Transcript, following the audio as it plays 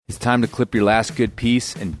It's time to clip your last good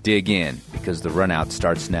piece and dig in, because the RunOut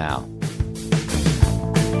starts now.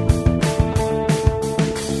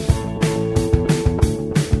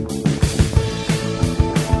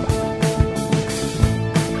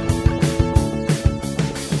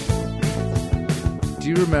 Do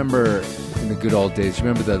you remember in the good old days, you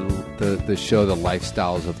remember the show, The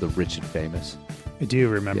Lifestyles of the Rich and Famous? I do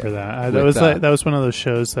remember that. That was one of those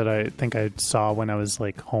shows that I think I saw when I was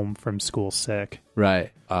like home from school sick.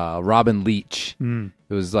 Right. Robin Leach. It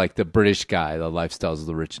was like the British guy, The Lifestyles of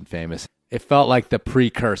the Rich and Famous. It felt like the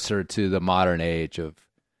precursor to the modern age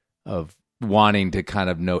of wanting to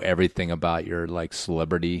kind of know everything about your like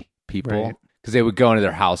celebrity people. Because they would go into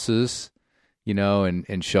their houses, you know,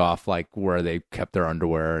 and show off like where they kept their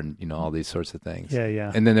underwear and, you know, all these sorts of things. Yeah,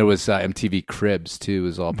 yeah. And then there was MTV Cribs too,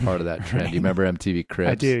 was all part of that trend. Do you remember MTV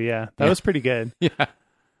Cribs? I do, yeah. That was pretty good. Yeah.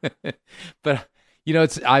 But, you know,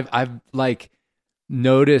 I've like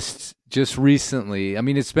noticed just recently, I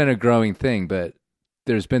mean, it's been a growing thing, but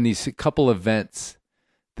there's been these couple events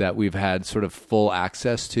that we've had sort of full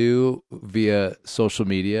access to via social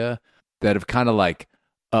media that have kind of like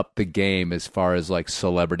up the game as far as like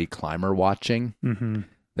celebrity climber watching,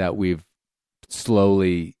 that we've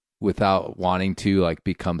slowly, without wanting to, like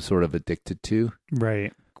become sort of addicted to.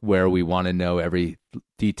 Right. Where we want to know every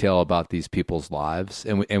detail about these people's lives,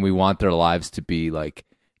 and we want their lives to be like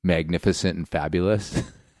magnificent and fabulous.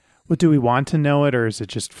 Well, do we want to know it, or is it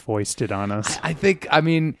just foisted on us? I think, I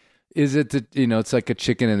mean, is it, it's like a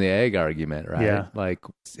chicken and the egg argument, right? Yeah. Like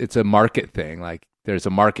it's a market thing. Like there's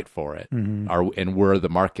a market for it, and we're the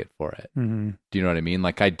market for it. Do you know what I mean?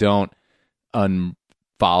 Like I don't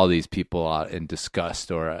unfollow these people out in disgust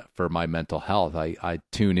or for my mental health. I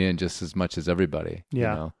tune in just as much as everybody. Yeah.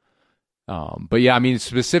 You know? But yeah, I mean,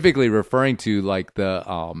 specifically referring to like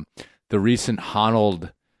the recent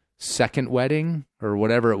Honnold second wedding or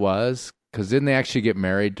whatever it was, because didn't they actually get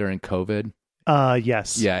married during COVID?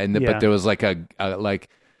 Yes. Yeah, but there was like a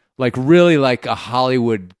really like a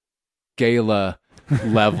Hollywood gala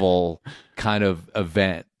level kind of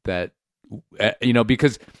event that, you know,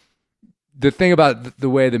 because the thing about the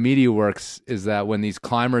way the media works is that when these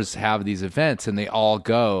climbers have these events and they all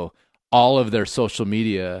go, all of their social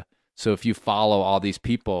media, so if you follow all these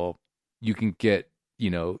people, you can get, you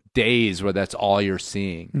know, days where that's all you're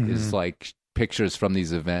seeing is like pictures from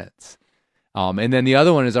these events. And then the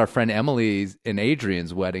other one is our friend Emily's and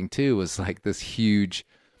Adrian's wedding too, was like this huge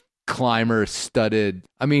climber studded.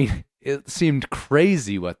 I mean, it seemed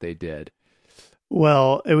crazy what they did.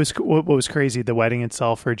 Well, it was what was crazy, the wedding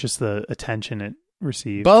itself or just the attention it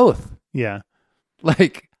received? Both. Yeah.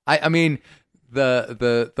 Like, I mean,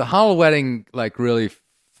 the Honnold wedding like really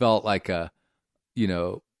felt like a, you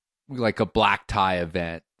know, like a black tie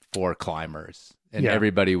event for climbers, and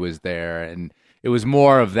everybody was there, and it was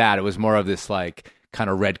more of that. It was more of this like kind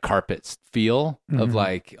of red carpet feel of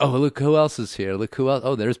like, oh, look who else is here. Look who else.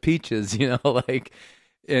 Oh, there's Peaches, you know, like,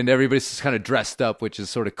 and everybody's just kind of dressed up, which is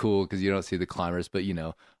sort of cool because you don't see the climbers, but you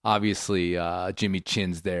know, obviously Jimmy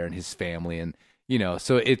Chin's there and his family, and you know,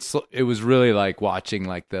 so it was really like watching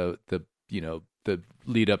like the you know, the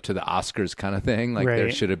lead up to the Oscars kind of thing. Like there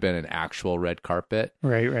should have been an actual red carpet.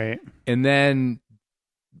 Right. And then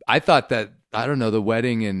I thought that, I don't know, the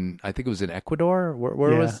wedding in, I think it was in Ecuador.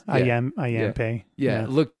 Where was? Ayampe. Yeah. It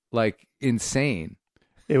looked like insane.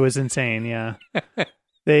 It was insane. Yeah.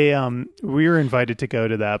 They, we were invited to go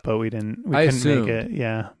to that, but we couldn't make it.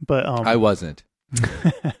 Yeah. But, I wasn't.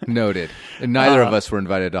 Noted. And neither of us were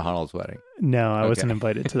invited to Honnold's wedding. No, I wasn't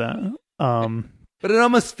invited to that. But it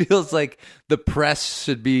almost feels like the press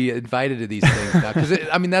should be invited to these things now. Because,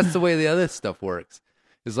 I mean, that's the way the other stuff works.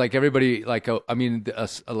 It's like everybody, like,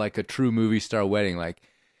 like a true movie star wedding. Like,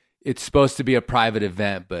 it's supposed to be a private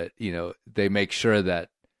event, but, you know, they make sure that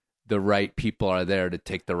the right people are there to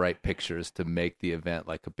take the right pictures to make the event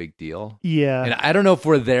like a big deal. Yeah. And I don't know if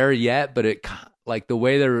we're there yet, but it, like, the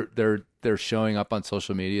way they're showing up on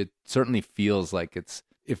social media certainly feels like it's,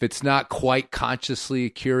 if it's not quite consciously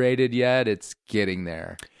curated yet, it's getting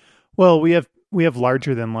there. Well, we have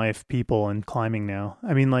larger than life people in climbing now.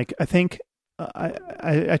 I mean, like, I think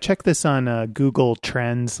I checked this on Google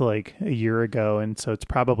Trends like a year ago, and so it's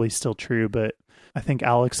probably still true, but I think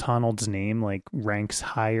Alex Honnold's name like ranks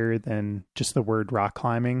higher than just the word rock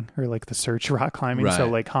climbing or like the search rock climbing. Right. So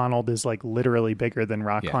like Honnold is like literally bigger than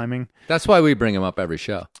rock climbing. That's why we bring him up every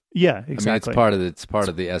show. Yeah, exactly. I mean, it's part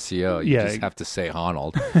of the SEO. You just have to say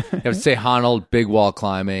Honnold. You have to say Honnold, big wall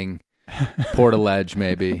climbing, Portaledge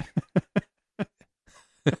maybe.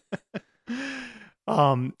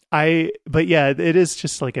 But yeah, it is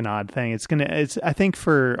just like an odd thing. I think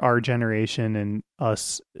for our generation and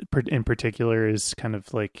us in particular is kind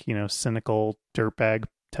of like, cynical dirtbag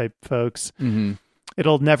type folks. Mm-hmm.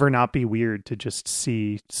 It'll never not be weird to just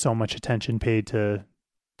see so much attention paid to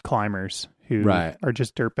climbers who are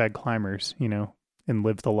just dirtbag climbers, and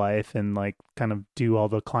live the life and like kind of do all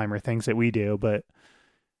the climber things that we do. But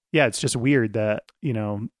yeah, it's just weird that,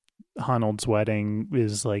 Honnold's wedding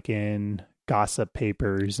is like in gossip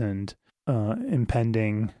papers and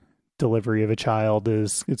impending delivery of a child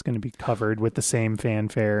it's going to be covered with the same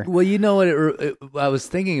fanfare. Well, you know what I was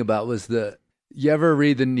thinking about was you ever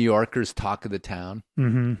read the New Yorker's Talk of the Town?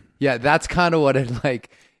 Mm-hmm. Yeah, that's kind of what it like,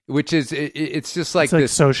 which is, it's just like, it's like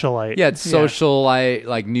this socialite. Yeah, it's socialite,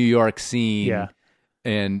 like New York scene. Yeah.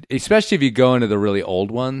 And especially if you go into the really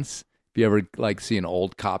old ones, if you ever like see an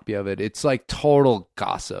old copy of it, it's like total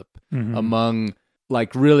gossip among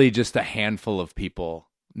like really just a handful of people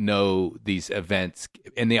know these events,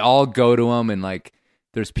 and they all go to them, and like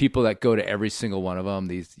there's people that go to every single one of them,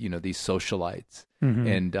 these these socialites.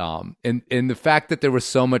 And the fact that there was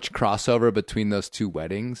so much crossover between those two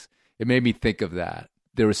weddings, it made me think of that.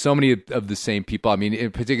 There were so many of the same people. I mean,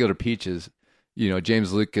 in particular, Peaches,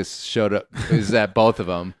 James Lucas showed up, is at both of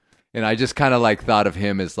them. And I just kind of like thought of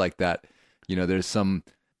him as like that, there's some,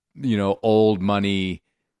 old money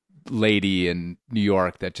lady in New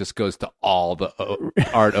York that just goes to all the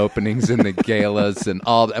art openings and the galas and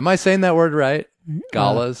all. Am I saying that word right?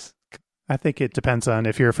 Galas? I think it depends on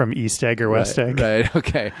if you're from East Egg or West Egg. Right.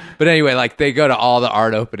 Okay. But anyway, like they go to all the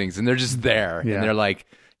art openings and they're just there and they're like,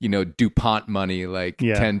 DuPont money, like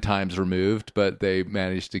 10 times removed, but they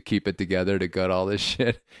managed to keep it together to go to all this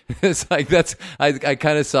shit. It's like, I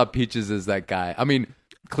kind of saw Peaches as that guy. I mean,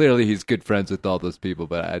 clearly he's good friends with all those people,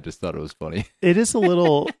 but I just thought it was funny. It is a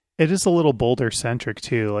little Boulder centric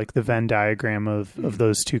too. Like the Venn diagram of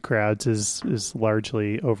those two crowds is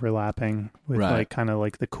largely overlapping with like kind of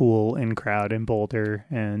like the cool in crowd in Boulder,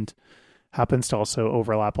 and happens to also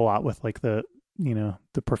overlap a lot with like the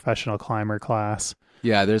professional climber class.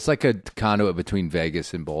 Yeah, there's like a conduit between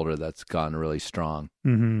Vegas and Boulder that's gone really strong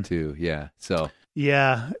too. Yeah, so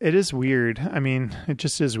yeah, it is weird. I mean, it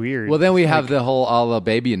just is weird. Well, then we have the whole all the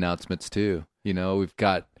baby announcements too. We've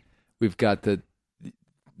got the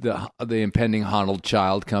impending Honnold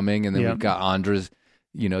child coming, and then we've got Andres,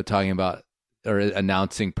 talking about or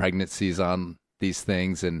announcing pregnancies on these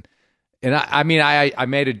things, and I mean, I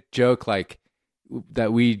made a joke like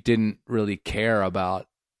that we didn't really care about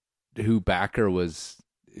who backer was.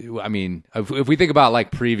 I mean, if we think about like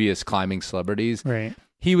previous climbing celebrities, right?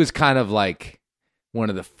 He was kind of like one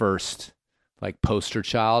of the first like poster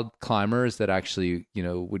child climbers that actually,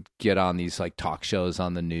 would get on these like talk shows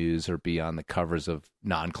on the news or be on the covers of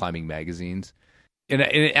non-climbing magazines. And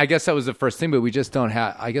I guess that was the first thing, but we just didn't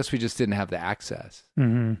have the access.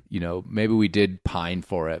 Maybe we did pine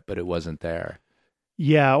for it, but it wasn't there.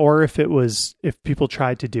 Yeah, or if people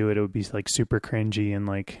tried to do it, it would be like super cringy and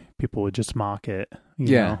like people would just mock it.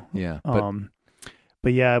 You know?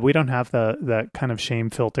 But yeah, we don't have that kind of shame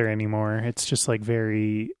filter anymore. It's just like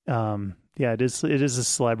very, it is a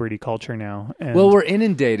celebrity culture now. And well, we're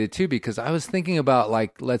inundated too, because I was thinking about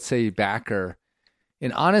like, let's say backer,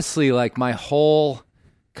 and honestly, like my whole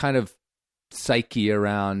kind of psyche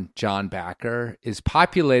around John Backer is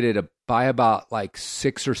populated by about like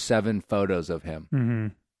 6 or 7 photos of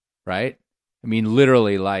him. Right? I mean,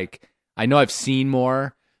 literally, like I know I've seen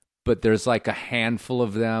more, but there's like a handful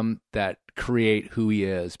of them that create who he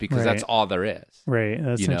is, because that's all there is. Right.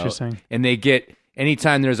 That's interesting. And they get,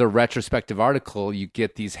 anytime there's a retrospective article, you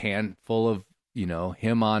get these handful of,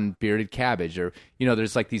 him on Bearded Cabbage, or,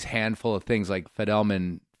 there's like these handful of things like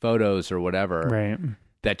Fidelman photos or whatever, right,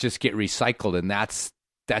 that just get recycled. And that's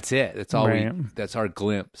it. That's all that's our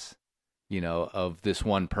glimpse, of this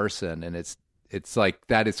one person. And it's like,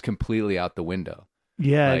 that is completely out the window.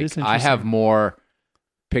 Yeah. Like, it is interesting. I have more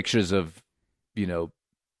pictures of,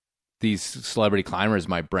 these celebrity climbers in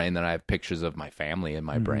my brain than I have pictures of my family in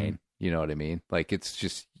my brain. You know what I mean? Like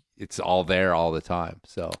it's all there all the time.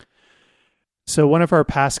 So one of our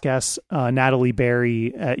past guests, Natalie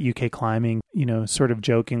Berry at UK Climbing, sort of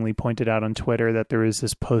jokingly pointed out on Twitter that there is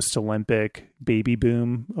this post-Olympic baby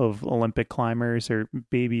boom of Olympic climbers, or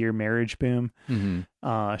baby or marriage boom.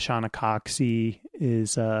 Shauna Coxey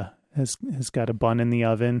has got a bun in the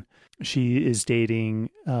oven. She is dating,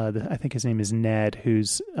 I think his name is Ned,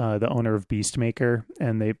 who's the owner of Beastmaker,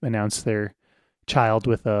 and they announced their child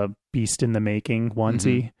with a Beast in the Making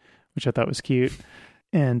onesie, which I thought was cute.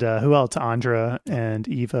 And who else? Andra and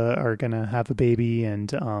Eva are gonna have a baby, and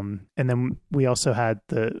then we also had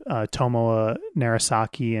the Tomoa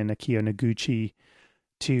Narasaki and Akio Noguchi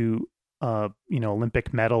to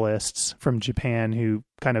Olympic medalists from Japan who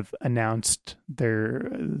kind of announced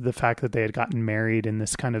the fact that they had gotten married in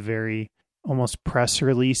this kind of very almost press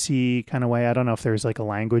releasey kind of way. I don't know if there's like a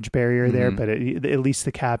language barrier there, but at least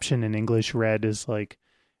the caption in English read is like,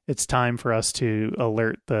 it's time for us to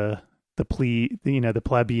alert the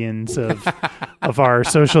plebeians of our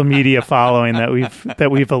social media following that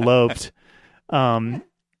we've eloped.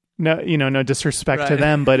 No disrespect to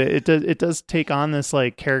them, but it does take on this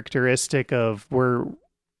like characteristic of we're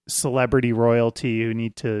celebrity royalty who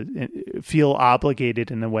need to feel obligated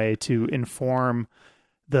in a way to inform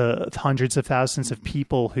the hundreds of thousands of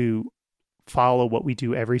people who follow what we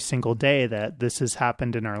do every single day that this has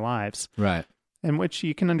happened in our lives. Right. And which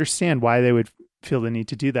you can understand why they would feel the need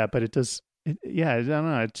to do that, but I don't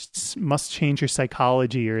know. It just must change your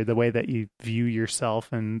psychology or the way that you view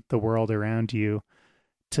yourself and the world around you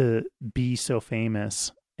to be so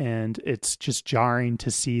famous. And it's just jarring to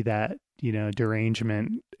see that,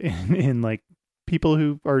 derangement in like people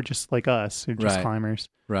who are just like us, who are just climbers,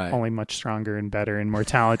 right? Only much stronger and better and more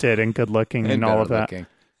talented and good looking and all of that.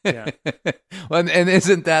 Yeah. Well, and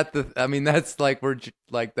isn't that that's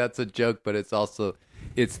like, that's a joke, but it's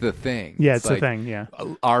the thing. Yeah. It's the thing. Yeah.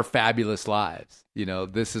 Our fabulous lives,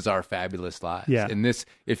 this is our fabulous lives. Yeah. And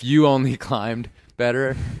if you only climbed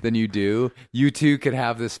better than you do, you too could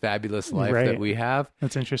have this fabulous life that we have.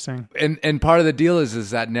 That's interesting. And part of the deal is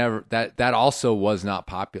that also was not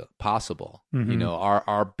possible. Mm-hmm.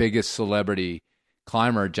 Our biggest celebrity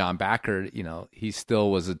climber, John Backer, he still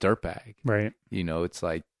was a dirtbag. Right. It's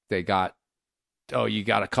like you got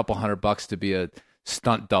a couple $100 to be a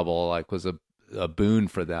stunt double, like was a boon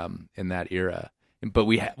for them in that era. But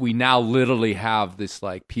we now literally have this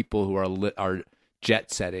like people who are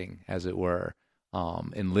jet setting, as it were,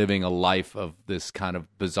 and living a life of this kind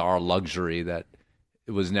of bizarre luxury that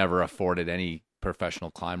it was never afforded any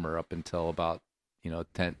professional climber up until about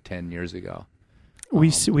 10 years ago. We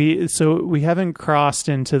haven't crossed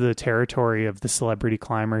into the territory of the celebrity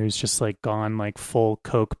climber who's just like gone like full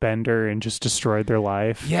coke bender and just destroyed their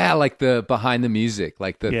life. Yeah, like the behind the music,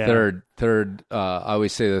 like the third. I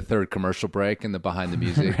always say the third commercial break in the behind the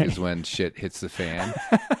music is when shit hits the fan.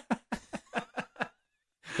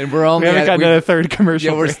 And we haven't got another third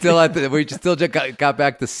commercial. Yeah, we're break. still we still just got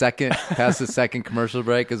back past the second commercial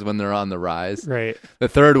break is when they're on the rise. Right. The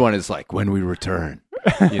third one is like when we return.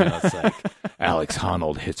 It's like Alex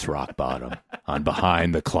Honnold hits rock bottom on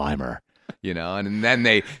Behind the Climber. And then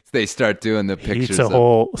they start doing the pictures. He eats a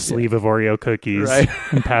whole sleeve of Oreo cookies, right,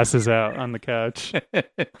 and passes out on the couch.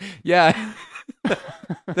 Yeah.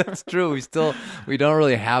 That's true. We don't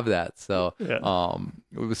really have that. So,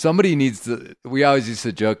 somebody needs to. We always used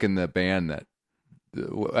to joke in the band that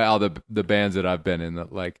all the bands that I've been in,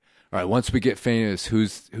 that like, all right, once we get famous,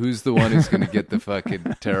 who's the one who's going to get the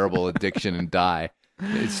fucking terrible addiction and die?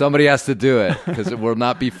 Somebody has to do it because we'll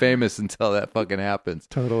not be famous until that fucking happens.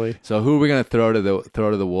 Totally. So who are we going to throw to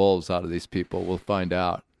the wolves out of these people? We'll find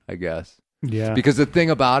out, I guess. Yeah. Because the thing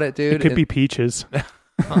about it, dude, it could be Peaches.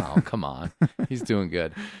 Oh, come on. He's doing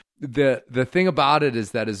good. The thing about it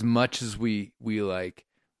is that as much as we like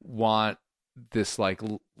want this like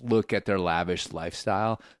look at their lavish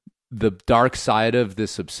lifestyle, the dark side of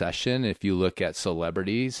this obsession, if you look at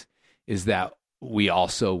celebrities, is that we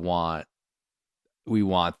also want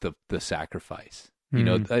the sacrifice.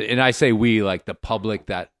 And I say we, like the public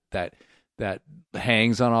that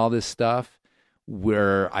hangs on all this stuff,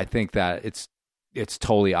 where I think that it's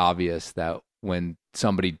totally obvious that when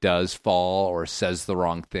somebody does fall or says the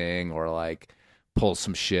wrong thing or like pulls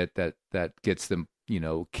some shit that gets them,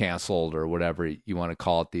 canceled or whatever you want to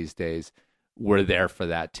call it these days, we're there for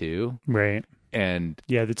that too. Right. And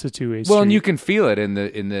yeah, that's a two-way street. Well, and you can feel it in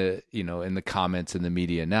the comments in the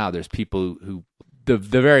media now. There's people who the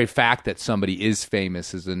very fact that somebody is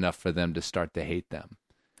famous is enough for them to start to hate them.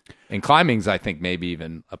 And climbing's, I think, maybe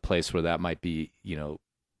even a place where that might be,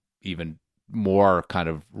 even more kind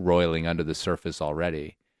of roiling under the surface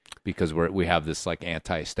already, because we have this like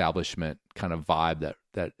anti-establishment kind of vibe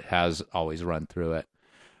that has always run through it.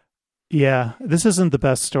 Yeah, this isn't the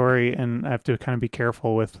best story, and I have to kind of be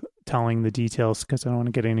careful with telling the details because I don't want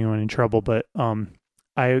to get anyone in trouble. But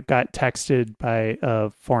I got texted by a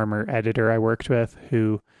former editor I worked with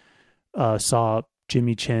who saw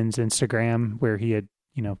Jimmy Chin's Instagram where he had,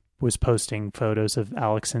 was posting photos of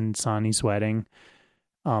Alex and Sonny's wedding,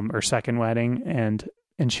 or second wedding, and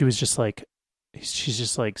she was just like, she's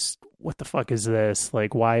just like, what the fuck is this?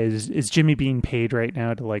 Like, why is Jimmy being paid right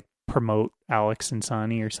now to like promote Alex and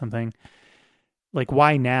Sonny or something? Like,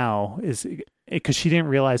 why now? because she didn't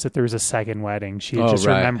realize that there was a second wedding. She had just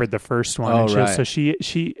remembered the first one. So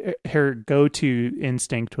her go-to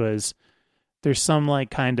instinct was there's some like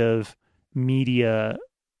kind of media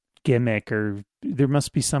gimmick, or there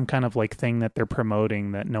must be some kind of like thing that they're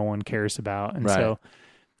promoting that no one cares about. And so,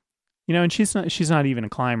 and she's not even a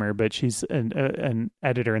climber, but she's an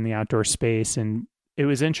editor in the outdoor space. And it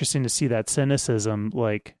was interesting to see that cynicism,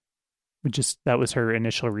 like that was her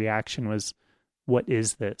initial reaction was, what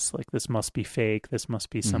is this? Like, this must be fake. This must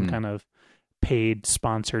be some kind of paid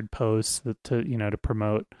sponsored post to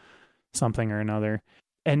promote something or another.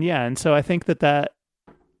 And and so I think that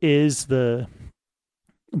is that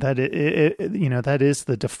is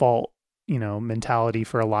the default, mentality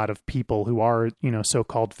for a lot of people who are,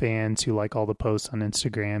 so-called fans who like all the posts on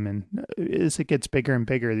Instagram. And as it gets bigger and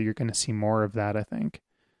bigger, you're going to see more of that, I think.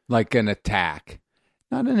 Like an attack.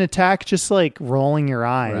 Not an attack, just like rolling your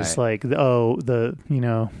eyes, like, oh, the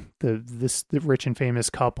rich and famous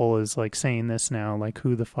couple is like saying this now, like,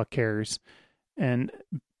 who the fuck cares? And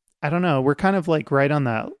I don't know, we're kind of like right on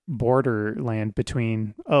that borderland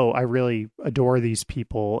between, oh, I really adore these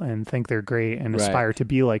people and think they're great and aspire to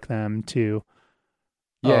be like them, to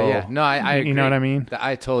no, I agree. You know what I mean?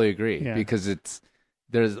 I totally agree, because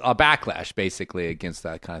there's a backlash basically against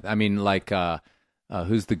that kind of thing. I mean, like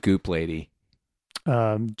who's the Goop lady?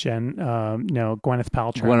 Gwyneth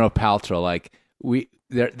Paltrow. Gwyneth Paltrow, like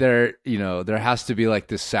there has to be like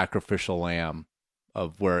this sacrificial lamb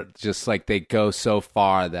of where just like they go so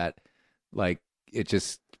far that like it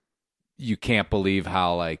just, you can't believe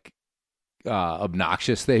how like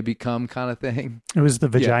obnoxious they become, kind of thing. It was the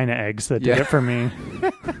vagina eggs that did it for me.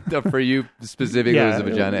 For you specifically, it was the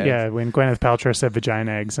vagina eggs. Yeah, when Gwyneth Paltrow said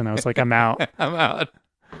vagina eggs, and I was like, I'm out. I'm out.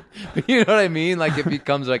 You know what I mean? Like it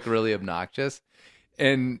becomes like really obnoxious.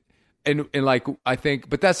 And like, I think,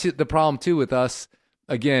 but that's the problem too with us,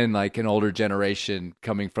 again, like an older generation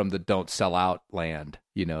coming from the don't sell out land,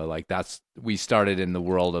 like we started in the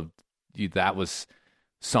world of, that was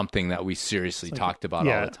something that we seriously talked about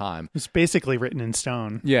all the time. It's basically written in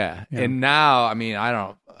stone. Yeah. And now, maybe I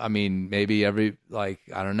don't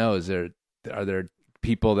know, are there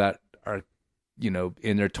people that are,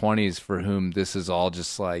 in their 20s for whom this is all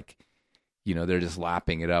just like, they're just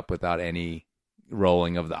lapping it up without any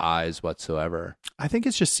rolling of the eyes whatsoever. I think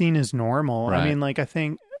it's just seen as normal. Right. I mean, like, I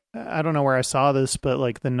don't know where I saw this, but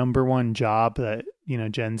like the number one job that,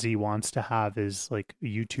 Gen Z wants to have is like a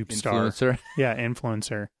YouTube star. Influencer? Yeah,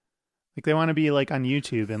 influencer. Like they want to be like on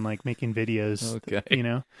YouTube and like making videos, okay.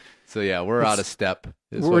 So yeah, we're out of step.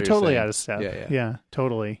 We're totally out of step. Yeah,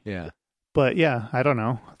 totally. Yeah. But yeah, I don't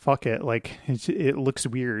know. Fuck it. Like it looks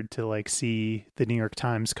weird to like see the New York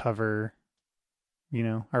Times cover,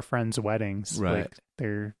 our friends' weddings. Right.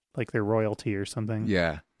 Like they're royalty or something.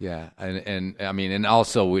 Yeah. And I mean, and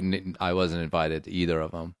also I wasn't invited to either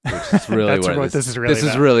of them, which is really this is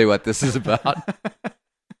really what this is about.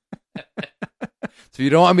 So you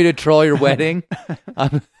don't want me to troll your wedding?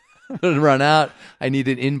 I'm going to run out. I need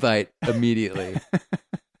an invite immediately.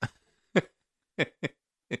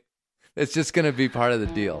 It's just going to be part of the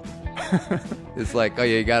deal. It's like, oh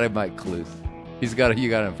yeah, you got to invite Clues. You got to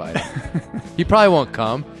invite him. He probably won't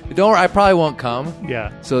come. Don't worry, I probably won't come.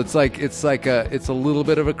 Yeah. So it's a little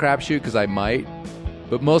bit of a crapshoot because I might,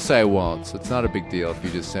 but mostly I won't. So it's not a big deal if you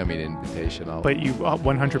just send me an invitation. But you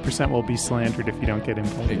 100% will be slandered if you don't get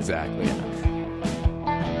invited. Exactly. Yeah.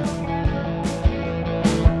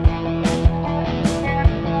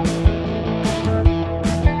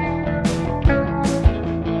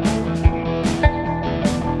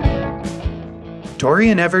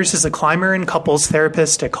 Dorian Evers is a climber and couples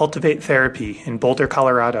therapist at Cultivate Therapy in Boulder,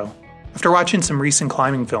 Colorado. After watching some recent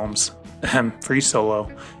climbing films, Free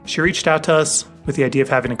Solo, she reached out to us with the idea of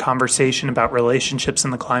having a conversation about relationships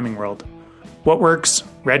in the climbing world. What works,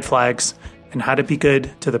 red flags, and how to be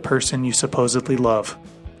good to the person you supposedly love,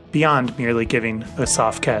 beyond merely giving a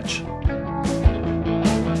soft catch.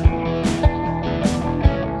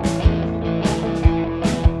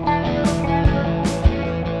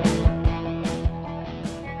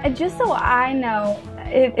 Just so I know,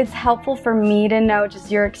 it's helpful for me to know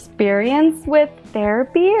just your experience with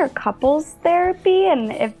therapy or couples therapy,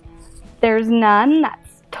 and if there's none,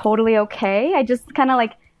 that's totally okay. I just kind of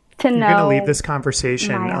like to know. You're going to leave this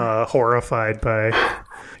conversation horrified by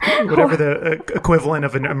whatever the equivalent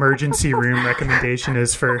of an emergency room recommendation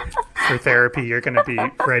is for therapy. You're going to be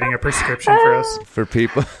writing a prescription for us. For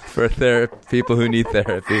people who need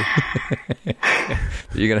therapy.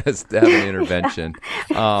 You're going to have an intervention.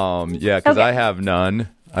 Because I have none.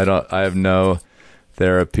 I have no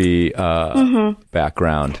therapy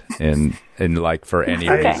background in like for any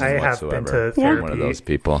reason I have whatsoever. been to therapy. One of those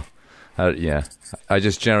people. Yeah. I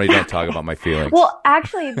just generally don't talk about my feelings. Well,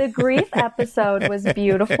 actually, the grief episode was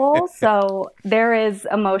beautiful. So there is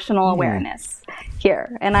emotional awareness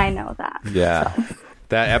here. And I know that. Yeah. So.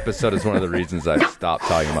 That episode is one of the reasons I stopped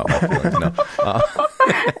talking about my feelings.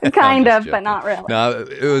 No. Kind of, but not really. No,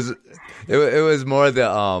 it was more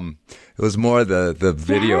the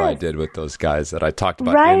video I did with those guys that I talked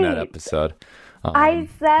about in that episode. I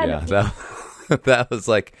said that was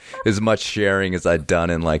like as much sharing as I'd done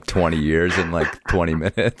in like 20 years in like 20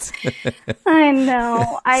 minutes. I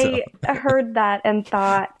know. I heard that and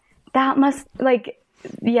thought that must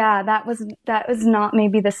that was not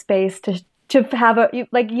maybe the space to have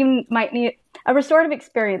you might need a restorative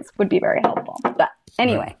experience would be very helpful. But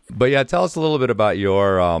anyway. But yeah, tell us a little bit about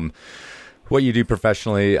your what you do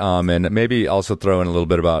professionally, and maybe also throw in a little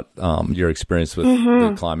bit about your experience with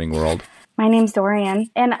the climbing world. My name's Dorian,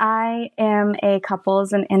 and I am a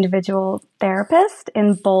couples and individual therapist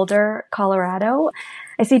in Boulder, Colorado.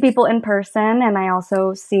 I see people in person, and I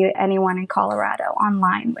also see anyone in Colorado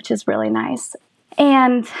online, which is really nice.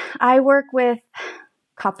 And I work with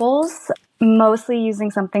couples, mostly using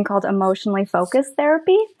something called emotionally focused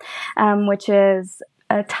therapy, which is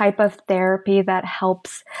a type of therapy that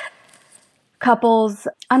helps couples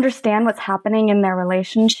understand what's happening in their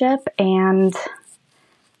relationship and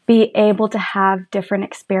be able to have different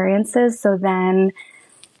experiences, so then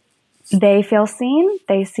they feel seen,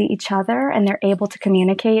 they see each other, and they're able to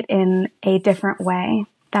communicate in a different way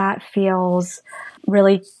that feels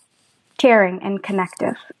really caring and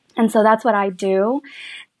connective. And so that's what I do.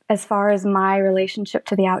 As far as my relationship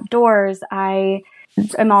to the outdoors, I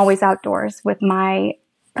am always outdoors with my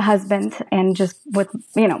husband and just with,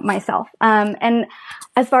 myself. And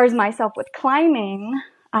as far as myself with climbing,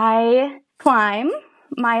 I climb.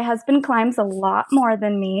 My husband climbs a lot more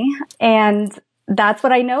than me. And that's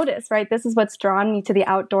what I notice, right? This is what's drawn me to the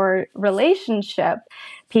outdoor relationship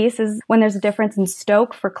piece, is when there's a difference in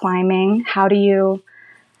stoke for climbing, how do you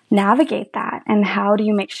navigate that? And how do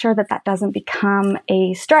you make sure that that doesn't become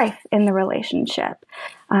a strife in the relationship?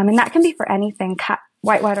 And that can be for anything,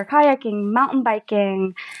 whitewater kayaking, mountain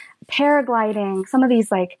biking, paragliding, some of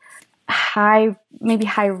these like high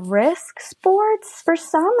risk sports for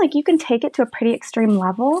some. Like you can take it to a pretty extreme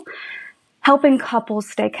level, helping couples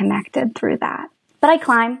stay connected through that. But I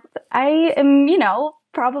climb. I am,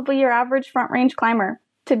 probably your average front range climber,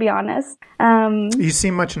 to be honest. You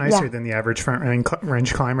seem much nicer than the average front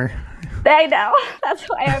range climber. I know. That's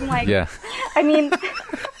why I'm like, I mean...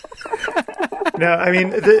 No, I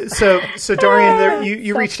mean, so Dorian,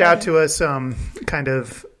 you reached out to us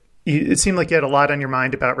it seemed like you had a lot on your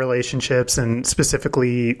mind about relationships, and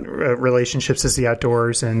specifically relationships as the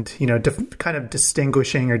outdoors, and, kind of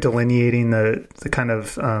distinguishing or delineating the kind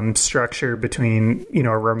of structure between,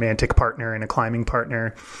 a romantic partner and a climbing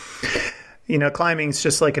partner. Climbing is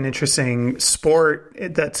just like an interesting sport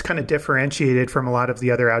that's kind of differentiated from a lot of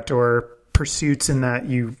the other outdoor pursuits in that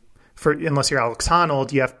unless you're Alex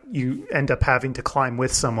Honnold, you end up having to climb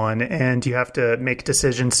with someone, and you have to make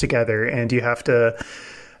decisions together, and you have to,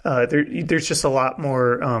 there's just a lot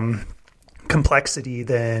more, complexity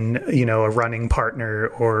than, a running partner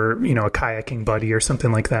or, a kayaking buddy or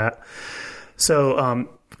something like that. So,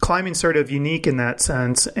 climbing's sort of unique in that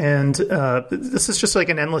sense. And, this is just like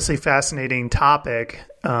an endlessly fascinating topic.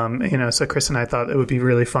 So Chris and I thought it would be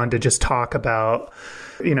really fun to just talk about,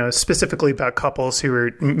 specifically about couples who are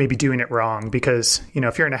maybe doing it wrong, because,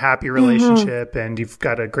 if you're in a happy relationship and you've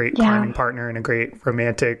got a great climbing partner and a great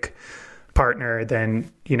romantic partner,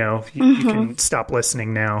 then, you can stop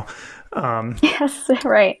listening now. Yes,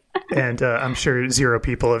 right. And I'm sure 0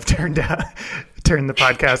 people have turned the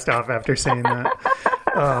podcast off after saying that.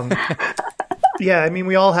 I mean,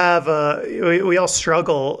 we all have, we all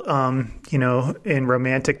struggle, in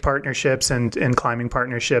romantic partnerships and climbing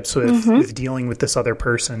partnerships with dealing with this other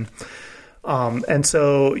person. And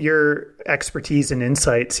so your expertise and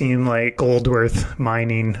insight seem like gold worth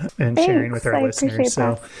mining and sharing with our listeners.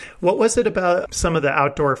 So what was it about some of the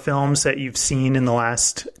outdoor films that you've seen in the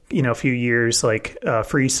last, few years, like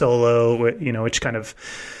Free Solo, which kind of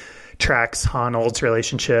tracks Honnold's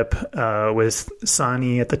relationship with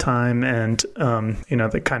Sonny at the time, and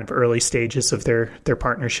the kind of early stages of their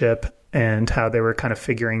partnership, and how they were kind of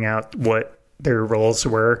figuring out what their roles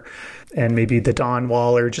were, and maybe the Dawn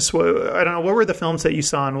Wall, or just I don't know, what were the films that you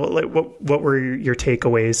saw, and what were your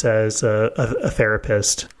takeaways as a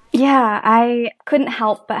therapist? Yeah, I couldn't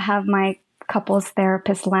help but have my couples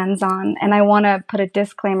therapist lens on, and I want to put a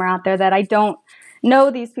disclaimer out there that I don't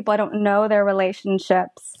know these people, I don't know their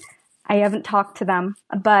relationships. I haven't talked to them,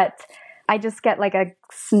 but I just get like a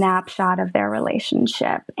snapshot of their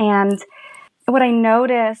relationship. And what I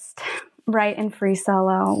noticed right in Free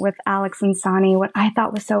Solo with Alex and Sonny, what I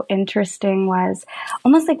thought was so interesting was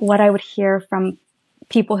almost like what I would hear from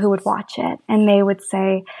people who would watch it. And they would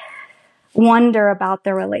say, wonder about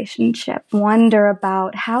their relationship, wonder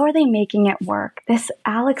about how are they making it work. This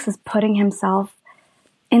Alex is putting himself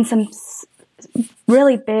in some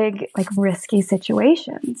really big, like risky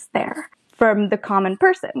situations there from the common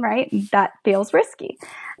person, right? That feels risky.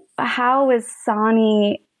 How is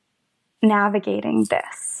Sonny navigating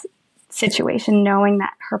this situation, knowing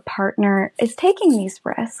that her partner is taking these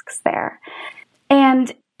risks there?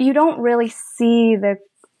 And you don't really see the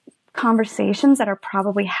conversations that are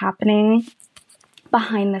probably happening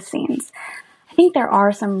behind the scenes. I think there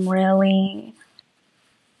are some really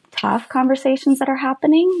tough conversations that are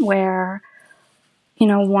happening where, you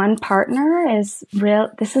know, one partner is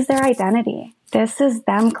this is their identity. This is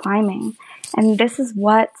them climbing. And this is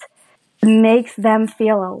what makes them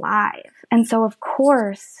feel alive. And so, of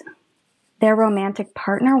course, their romantic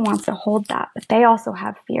partner wants to hold that, but they also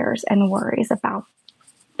have fears and worries about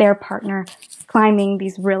their partner climbing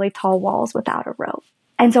these really tall walls without a rope.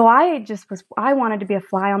 And so I wanted to be a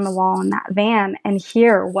fly on the wall in that van and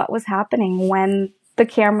hear what was happening when the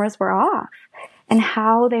cameras were off and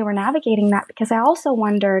how they were navigating that, because I also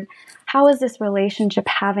wondered, how is this relationship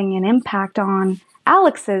having an impact on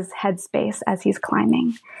Alex's headspace as he's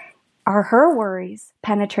climbing? Are her worries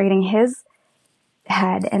penetrating his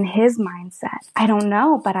head and his mindset? I don't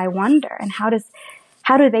know, but I wonder. And how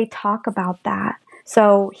do they talk about that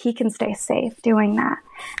so he can stay safe doing that?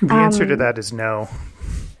 The answer to that is no.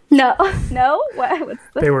 No.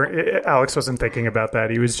 Alex wasn't thinking about that.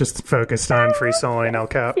 He was just focused on free soloing El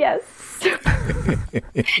Cap. Yes.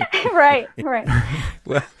 Right.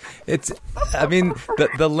 Well,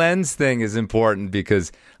 the lens thing is important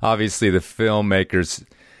because obviously the filmmakers,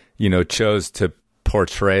 you know, chose to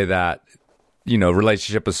portray that, you know,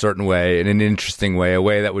 relationship a certain way, in an interesting way, a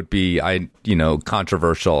way that would be,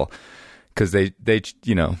 controversial, because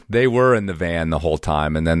they were in the van the whole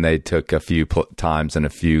time, and then they took a few times and a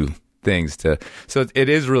few things so it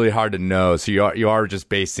is really hard to know. So you are just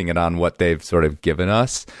basing it on what they've sort of given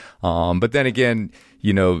us. But then again,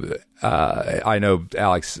 you know, I know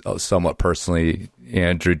Alex somewhat personally,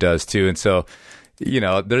 Andrew does too, and so, you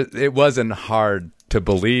know, it wasn't hard to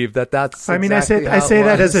believe that's. I mean, exactly I say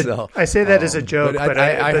that as a joke, but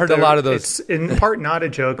I heard a lot of those. It's in part not a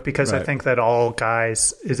joke because right. I think that all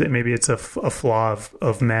guys maybe it's a flaw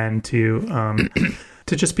of men to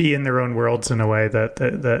just be in their own worlds in a way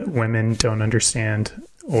that women don't understand,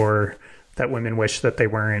 or that women wish that they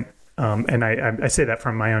weren't. And I say that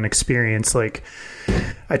from my own experience. Like,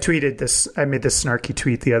 I made this snarky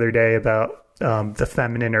tweet the other day about the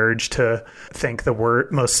feminine urge to think the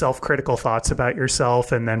most self-critical thoughts about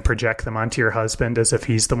yourself and then project them onto your husband as if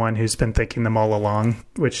he's the one who's been thinking them all along,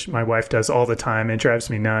 which my wife does all the time. It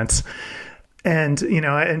drives me nuts. And, you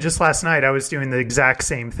know, and just last night I was doing the exact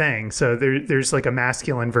same thing. So there's like a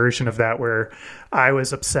masculine version of that where I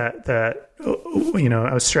was upset that, you know,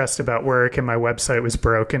 I was stressed about work and my website was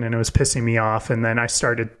broken and it was pissing me off. And then I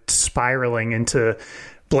started spiraling into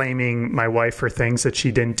blaming my wife for things that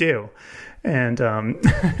she didn't do. And,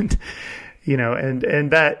 you know,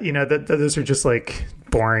 and that, you know, that those are just like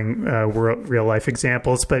boring, real life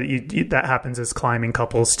examples, but that happens as climbing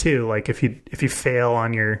couples too. Like if you fail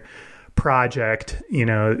on your project, you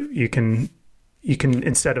know, you can,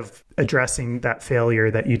 instead of addressing that failure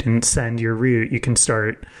that you didn't send your route, you can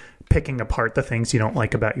start picking apart the things you don't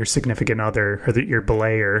like about your significant other or your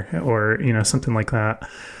belayer or, you know, something like that.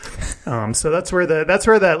 So that's where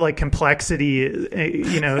that like complexity,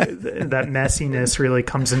 you know, that messiness really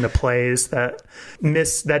comes into play, is that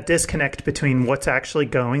disconnect between what's actually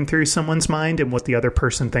going through someone's mind and what the other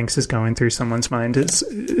person thinks is going through someone's mind.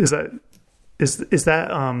 Is that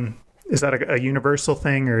a universal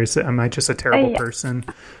thing, or am I just a terrible person?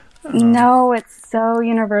 No, it's so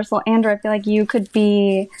universal. Andrew, I feel like you could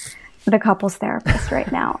be the couples therapist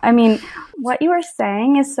right now. I mean, what you are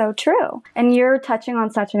saying is so true. And you're touching on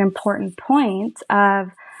such an important point of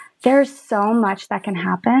there's so much that can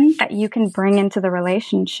happen that you can bring into the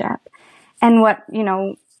relationship. And what, you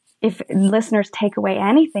know, if listeners take away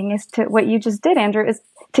anything, is to what you just did, Andrew, is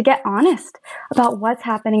to get honest about what's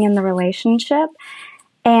happening in the relationship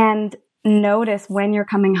and notice when you're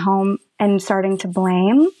coming home and starting to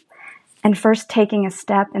blame, and first taking a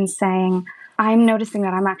step and saying, I'm noticing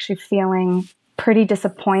that I'm actually feeling pretty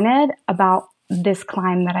disappointed about this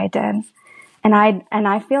climb that I did. And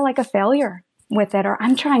I feel like a failure with it, or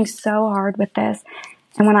I'm trying so hard with this.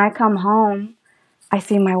 And when I come home, I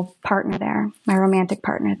see my partner there, my romantic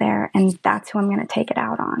partner there, and that's who I'm going to take it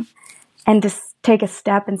out on. And just take a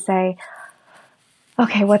step and say,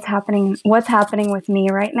 okay, what's happening with me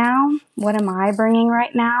right now? What am I bringing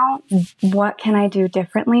right now? What can I do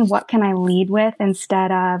differently? What can I lead with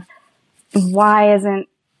instead of why isn't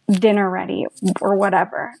dinner ready or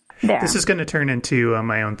whatever? There. This is going to turn into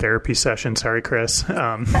my own therapy session. Sorry, Chris.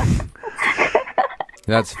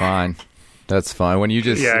 That's fine. That's fine. When she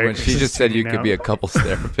just said you could be a couples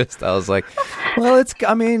therapist, I was like, well,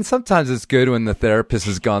 sometimes it's good when the therapist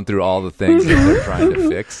has gone through all the things that they're trying to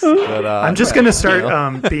fix. But, I'm just going to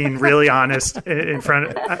start being really honest in front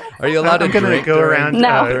of... Are you allowed to drink I'm going to go around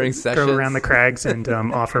during sessions? Go around the crags and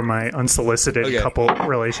offer my unsolicited couple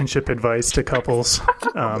relationship advice to couples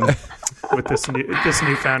with this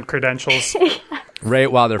newfound credentials.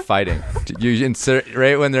 Right while they're fighting, you insert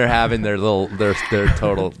right when they're having their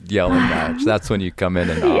total yelling match. That's when you come in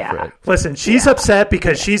and offer it. Listen, she's upset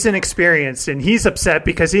because she's inexperienced, and he's upset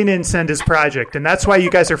because he didn't send his project, and that's why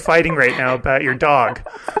you guys are fighting right now about your dog.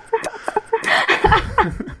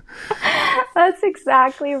 That's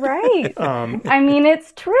exactly right.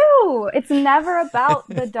 It's true. It's never about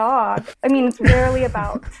the dog. It's rarely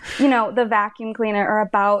about the vacuum cleaner or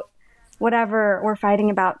about whatever we're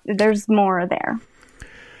fighting about. There's more there.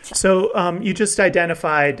 So you just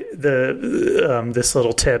identified this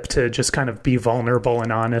little tip to just kind of be vulnerable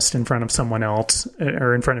and honest in front of someone else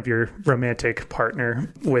or in front of your romantic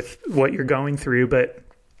partner with what you're going through. But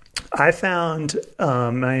I found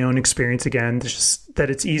my own experience again, just that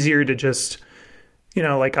it's easier to just,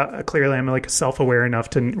 clearly I'm like self-aware enough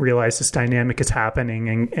to realize this dynamic is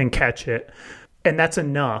happening and catch it. And that's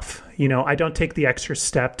enough. I don't take the extra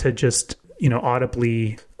step to just,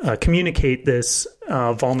 audibly communicate this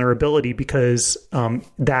vulnerability because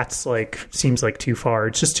that's seems like too far.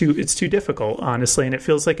 It's too difficult, honestly. And it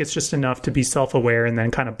feels like it's just enough to be self-aware and then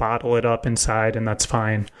kind of bottle it up inside, and that's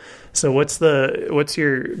fine. So what's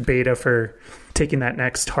your beta for taking that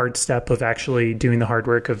next hard step of actually doing the hard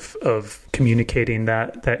work of communicating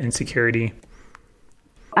that insecurity?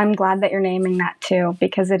 I'm glad that you're naming that too,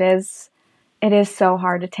 because it is so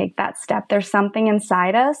hard to take that step. There's something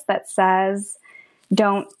inside us that says,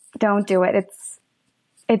 don't do it.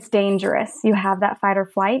 It's dangerous. You have that fight or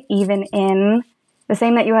flight, even in the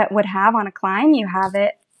same that you would have on a climb, you have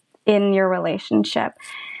it in your relationship.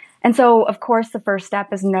 And so, of course, the first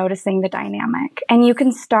step is noticing the dynamic. And you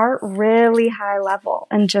can start really high level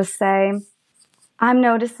and just say, I've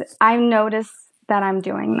noticed that I'm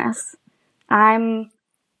doing this. I'm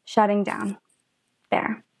shutting down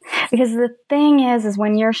there. Because the thing is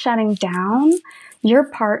when you're shutting down, your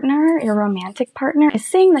partner, your romantic partner, is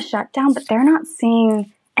seeing the shutdown, but they're not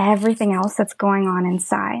seeing everything else that's going on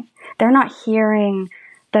inside. They're not hearing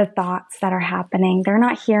the thoughts that are happening. They're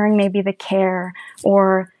not hearing maybe the care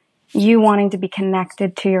or you wanting to be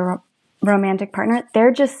connected to your romantic partner.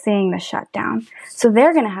 They're just seeing the shutdown. So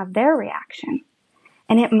they're going to have their reaction.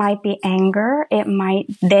 And it might be anger.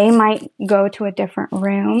 They might go to a different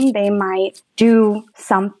room. They might do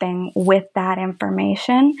something with that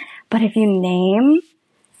information. But if you name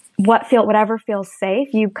whatever feels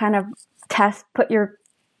safe, you kind of put your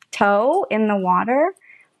toe in the water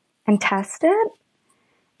and test it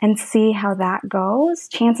and see how that goes.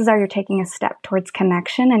 Chances are you're taking a step towards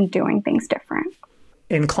connection and doing things different.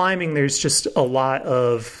 In climbing, there's just a lot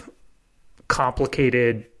of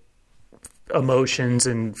complicated emotions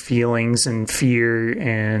and feelings and fear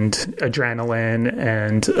and adrenaline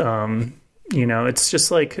and it's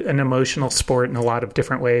just like an emotional sport in a lot of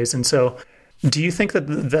different ways. And so do you think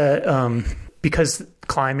that because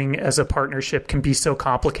climbing as a partnership can be so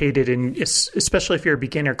complicated, and especially if you're a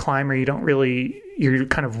beginner climber, you're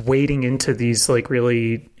kind of wading into these like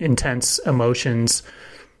really intense emotions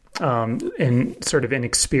and sort of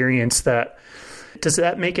inexperience, does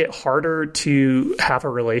that make it harder to have a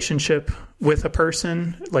relationship with a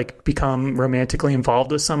person, like become romantically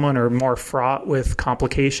involved with someone, or more fraught with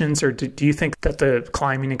complications? Or do you think that the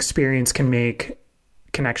climbing experience can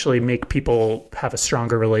actually make people have a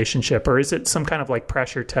stronger relationship? Or is it some kind of like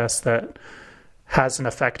pressure test that has an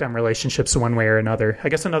effect on relationships one way or another? I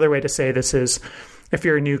guess another way to say this is, if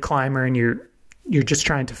you're a new climber and you're just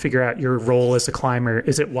trying to figure out your role as a climber,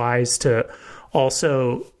 is it wise to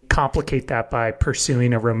also complicate that by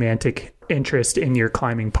pursuing a romantic interest in your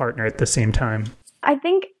climbing partner at the same time? I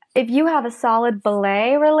think if you have a solid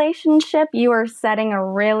belay relationship, you are setting a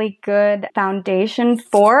really good foundation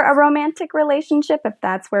for a romantic relationship, if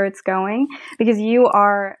that's where it's going, because you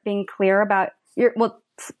are being clear about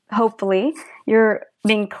hopefully you're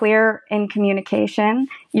being clear in communication.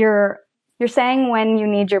 You're saying when you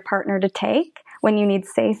need your partner to take, when you need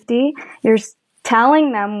safety. You're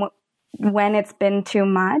telling them when it's been too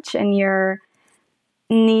much and you're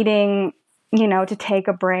needing to take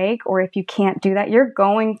a break, or if you can't do that, you're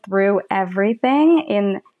going through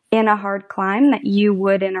everything in a hard climb that you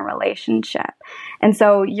would in a relationship. And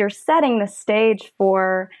so you're setting the stage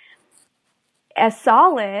for a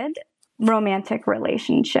solid romantic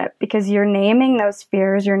relationship because you're naming those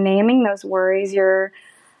fears, you're naming those worries, you're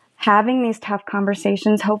having these tough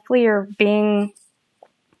conversations. Hopefully you're being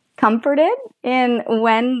comforted in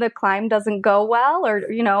when the climb doesn't go well, or,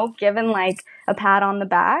 given like a pat on the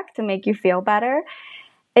back to make you feel better.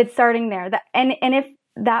 It's starting there. And if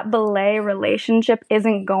that belay relationship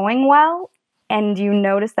isn't going well, and you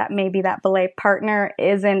notice that maybe that belay partner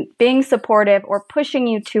isn't being supportive or pushing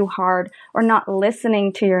you too hard or not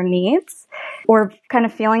listening to your needs, or kind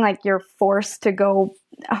of feeling like you're forced to go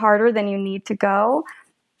harder than you need to go,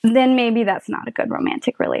 then maybe that's not a good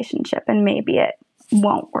romantic relationship, and maybe it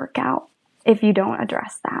won't work out if you don't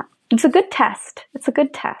address that. It's a good test.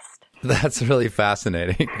 That's really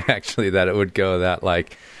fascinating, actually, that it would go that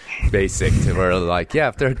like basic to where like, yeah,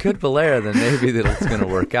 if they're a good belayer, then maybe that it's going to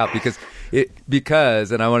work out because,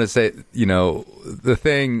 and I want to say, the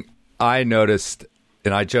thing I noticed,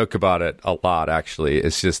 and I joke about it a lot, actually,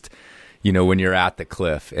 is just, when you're at the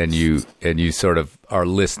cliff and you sort of are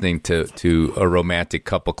listening to a romantic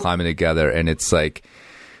couple climbing together, and it's like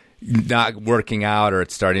not working out, or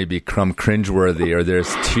it's starting to become cringeworthy, or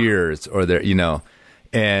there's tears, or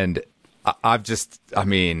and I've just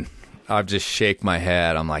shake my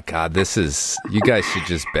head. I'm like, God, you guys should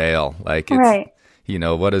just bail. Like, it's, right.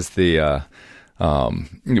 What is the,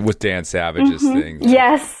 with Dan Savage's thing?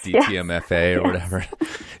 Yes. DTMFA or whatever,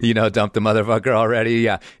 dump the motherfucker already.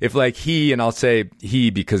 Yeah. If like he, and I'll say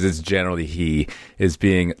he because it's generally he, is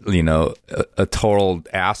being, a total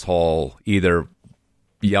asshole, either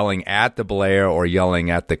yelling at the belayer or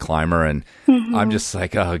yelling at the climber. And I'm just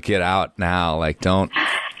like, oh, get out now. Like, don't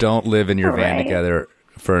live in your van together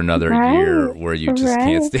for another year where you just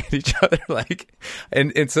can't stand each other. Like,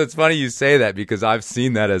 and so it's funny you say that, because I've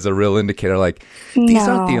seen that as a real indicator. Like, these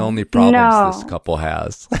aren't the only problems this couple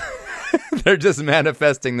has. They're just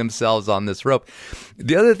manifesting themselves on this rope.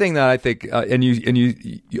 The other thing that I think, and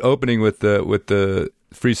you opening with the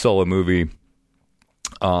Free Solo movie,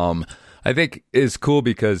 I think is cool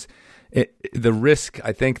because the risk,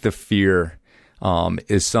 I think the fear,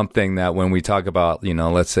 is something that when we talk about,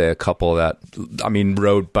 let's say a couple that,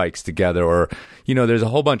 road bikes together, or, there's a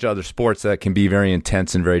whole bunch of other sports that can be very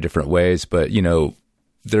intense in very different ways. But,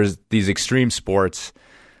 there's these extreme sports,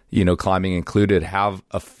 climbing included, have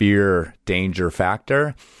a fear danger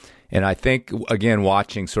factor. And I think, again,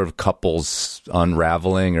 watching sort of couples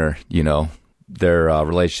unraveling, or, their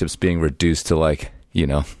relationships being reduced to like,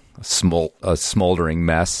 a smoldering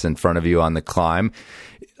mess in front of you on the climb,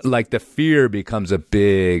 like the fear becomes a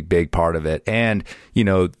big part of it. And,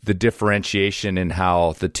 the differentiation in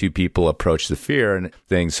how the two people approach the fear and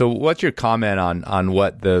things. So what's your comment on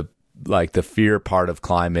what the fear part of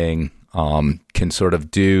climbing can sort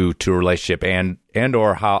of do to a relationship, and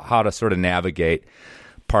or how to sort of navigate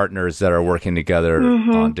partners that are working together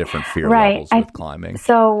on different fear levels with climbing?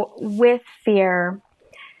 So with fear,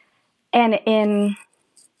 and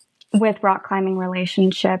with rock climbing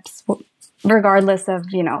relationships, regardless of,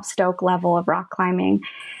 stoke level of rock climbing,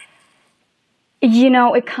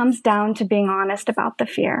 it comes down to being honest about the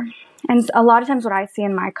fear. And a lot of times what I see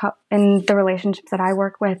in in the relationships that I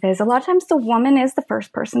work with is a lot of times the woman is the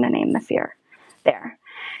first person to name the fear there.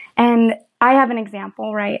 And I have an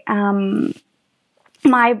example, right?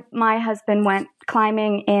 My husband went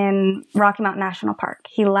climbing in Rocky Mountain National Park.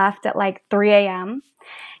 He left at like 3 a.m.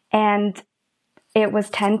 and it was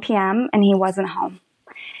 10 p.m. and he wasn't home.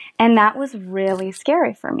 And that was really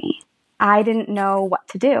scary for me. I didn't know what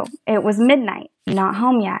to do. It was midnight, not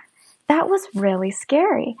home yet. That was really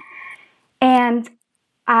scary. And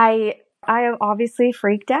I obviously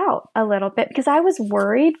freaked out a little bit because I was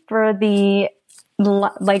worried for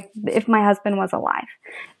if my husband was alive,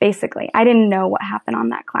 basically. I didn't know what happened on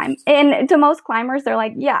that climb. And to most climbers, they're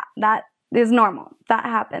like, yeah, that is normal. That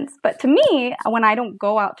happens. But to me, when I don't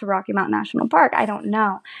go out to Rocky Mountain National Park, I don't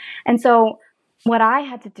know. And so what I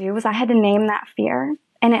had to do was I had to name that fear,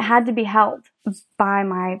 and it had to be held by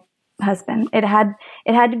my husband. It had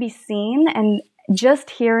to be seen, and just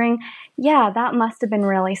hearing, yeah, that must have been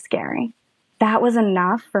really scary. That was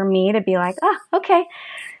enough for me to be like, okay,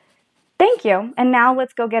 thank you. And now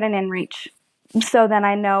let's go get an inReach. So then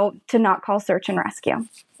I know to not call search and rescue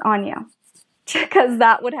on you. Because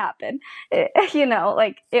that would happen,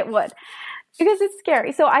 it would, because it's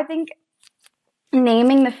scary. So I think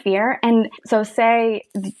naming the fear, and so say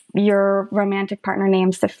your romantic partner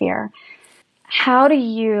names the fear, how do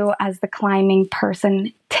you as the climbing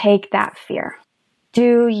person take that fear?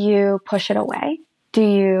 Do you push it away? Do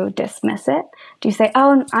you dismiss it? Do you say,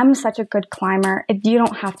 oh, I'm such a good climber. You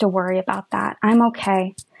don't have to worry about that. I'm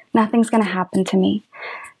okay. Nothing's going to happen to me.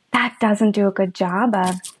 That doesn't do a good job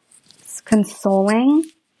of consoling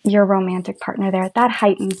your romantic partner there. That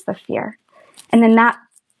heightens the fear. And then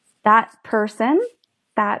that person,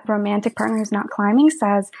 that romantic partner who's not climbing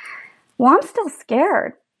says, well, I'm still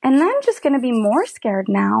scared. And I'm just going to be more scared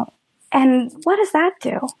now. And what does that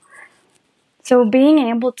do? So being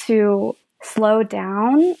able to slow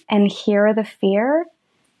down and hear the fear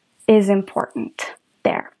is important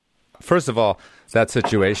there. First of all, that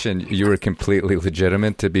situation, you were completely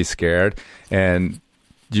legitimate to be scared, and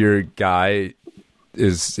your guy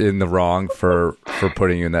is in the wrong for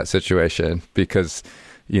putting you in that situation, because,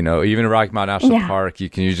 you know, even in Rocky Mountain National Park, you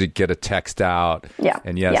can usually get a text out. Yeah.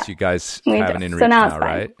 And yes, you guys We have do. an in So reach now now, it's fine.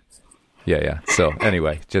 right? Yeah. So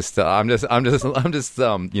anyway, I'm just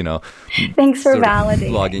you know, Thanks for sort of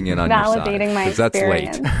validating. logging in on your side, Validating my 'cause that's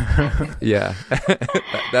experience. late. Yeah.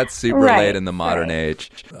 That's super Right, late in the modern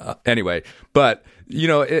age. Anyway, but you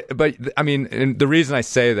know, and the reason I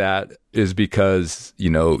say that is because,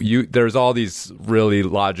 you know, there's all these really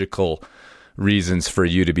logical reasons for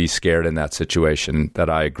you to be scared in that situation that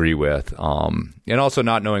I agree with. And also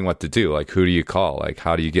not knowing what to do. Like, who do you call? Like,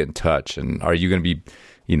 how do you get in touch? And are you going to be,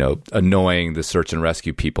 you know, annoying the search and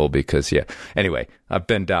rescue people? Because, anyway, I've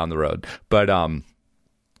been down the road. But,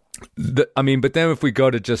 but then if we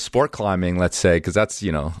go to just sport climbing, let's say, because that's,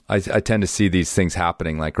 you know, I tend to see these things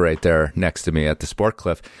happening like right there next to me at the sport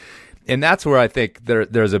cliff. And that's where I think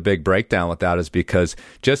there's a big breakdown with that, is because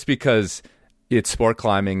just because it's sport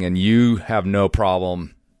climbing and you have no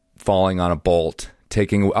problem falling on a bolt,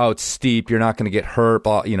 it's steep, you're not going to get hurt,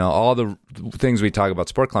 you know, all the things we talk about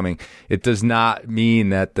sport climbing, it does not mean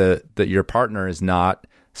that that your partner is not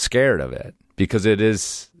scared of it, because it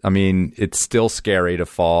is. I mean, it's still scary to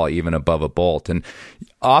fall even above a bolt. And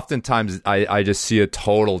oftentimes I just see a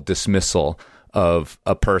total dismissal of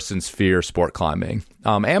a person's fear of sport climbing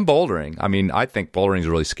and bouldering. I mean, I think bouldering is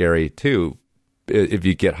really scary too if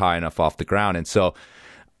you get high enough off the ground. And so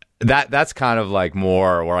that's kind of like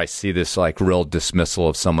more where I see this like real dismissal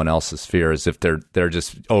of someone else's fear, as if they're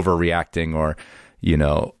just overreacting, or, you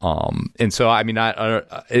know, and so, I mean,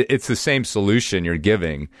 it's the same solution you're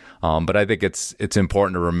giving. But I think it's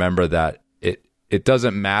important to remember that it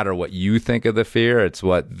doesn't matter what you think of the fear. It's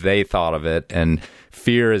what they thought of it. And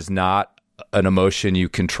fear is not an emotion you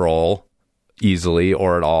control easily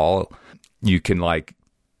or at all. You can like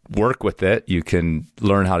work with it. You can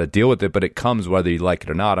learn how to deal with it, but it comes whether you like it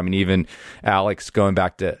or not. I mean, even Alex, going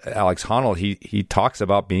back to Alex Honnold, he talks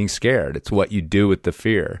about being scared. It's what you do with the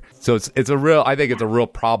fear. So I think it's a real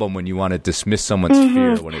problem when you want to dismiss someone's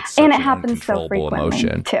fear when it's such and it an happens so uncontrollable frequently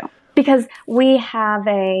emotion. too, because we have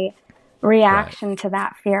a reaction to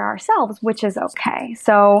that fear ourselves, which is okay.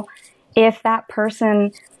 So if that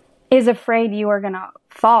person is afraid you are going to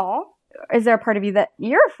fall, is there a part of you that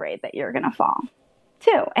you're afraid that you're going to fall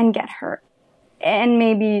too and get hurt? And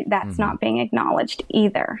maybe that's not being acknowledged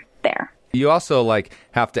either there. You also like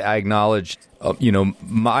have to acknowledge, you know,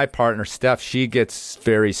 my partner, Steph, she gets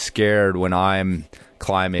very scared when I'm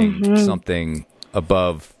climbing something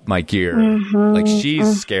above my gear. Like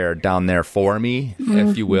she's scared down there for me,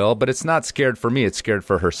 if you will, but it's not scared for me. It's scared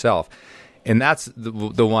for herself. And that's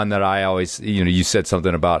the one that I always, you know, you said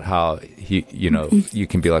something about how you know, you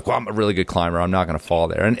can be like, well, I'm a really good climber, I'm not going to fall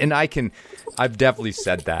there. And I've definitely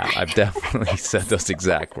said that. I've definitely said those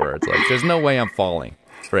exact words. Like, there's no way I'm falling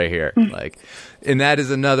right here. Like, and that is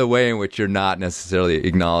another way in which you're not necessarily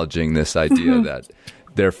acknowledging this idea that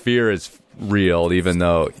their fear is real, even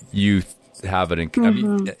though you have it. I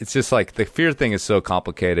mean, it's just like the fear thing is so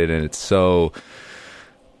complicated, and it's so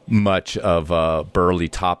much of a burly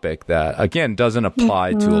topic that, again, doesn't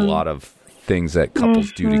apply to a lot of things that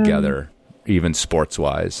couples do together, even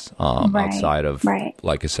sports-wise, outside of,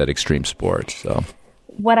 like I said, extreme sports. So,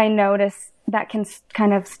 what I notice that can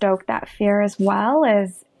kind of stoke that fear as well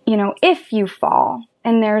is, you know, if you fall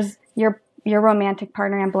and there's your romantic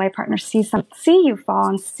partner and belay partner see you fall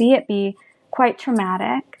and see it be quite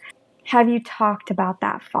traumatic, have you talked about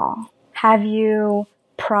that fall? Have you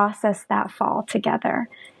processed that fall together?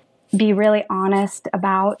 Be really honest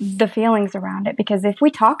about the feelings around it, because if we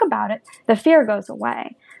talk about it, the fear goes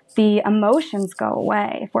away. The emotions go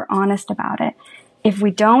away if we're honest about it. If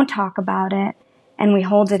we don't talk about it and we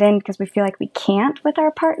hold it in because we feel like we can't with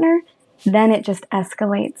our partner, then it just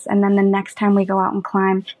escalates. And then the next time we go out and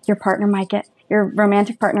climb, your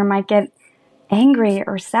romantic partner might get angry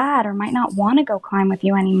or sad or might not want to go climb with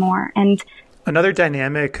you anymore. And another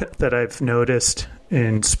dynamic that I've noticed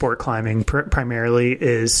in sport climbing primarily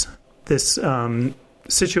is this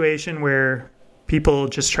situation where people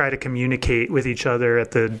just try to communicate with each other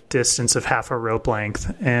at the distance of half a rope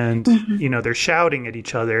length, and they're shouting at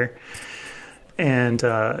each other, and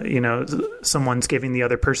someone's giving the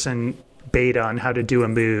other person beta on how to do a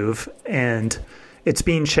move, and it's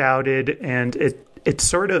being shouted, and it's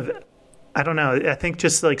sort of, I don't know, I think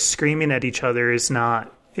just like screaming at each other is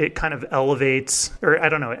not, it kind of elevates, or I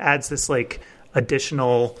don't know, it adds this like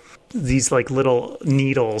additional, these like little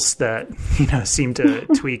needles that seem to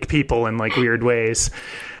tweak people in like weird ways.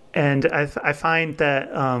 And I find that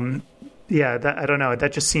that, I don't know,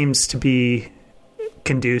 that just seems to be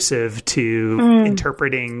conducive to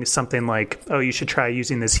interpreting something like, oh, you should try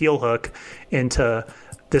using this heel hook, into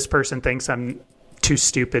this person thinks I'm too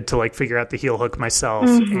stupid to like figure out the heel hook myself,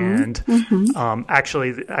 and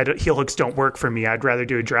actually heel hooks don't work for me. I'd rather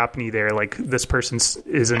do a drop knee there. Like, this person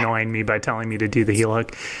is annoying me by telling me to do the heel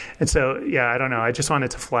hook. And so I don't know, I just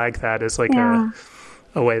wanted to flag that as like a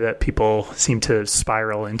way that people seem to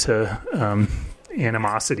spiral into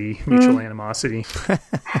animosity, mutual animosity.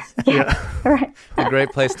 Right. A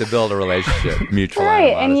great place to build a relationship, mutual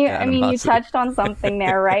right. animosity. And you touched on something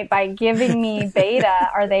there, right? By giving me beta,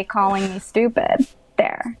 are they calling me stupid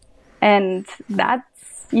there? And that's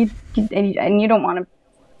you don't want to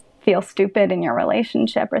feel stupid in your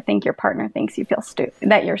relationship, or think your partner thinks you feel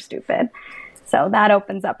that you're stupid. So that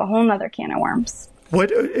opens up a whole nother can of worms.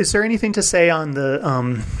 What is there anything to say on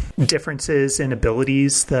the differences in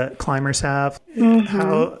abilities that climbers have?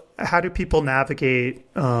 How do people navigate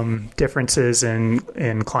differences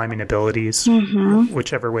in climbing abilities,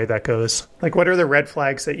 whichever way that goes? Like, what are the red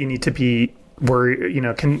flags that you need to be aware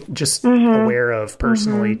of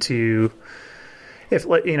personally to, if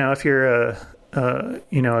you're a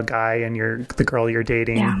guy and you're the girl you're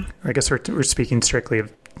dating, I guess we're speaking strictly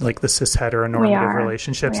of like the cis heteronormative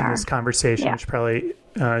relationships in this conversation, which probably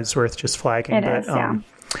is worth just flagging.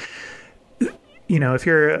 If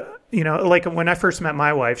you're, like when I first met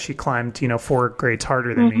my wife, she climbed, 4 grades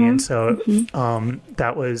harder than me. And so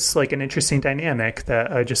that was like an interesting dynamic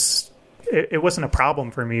that it wasn't a problem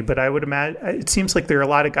for me, but I would imagine, it seems like there are a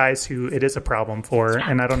lot of guys who it is a problem for,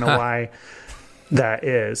 and I don't know why that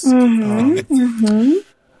is.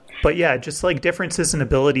 But yeah, just like differences in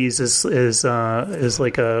abilities is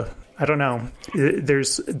like I don't know.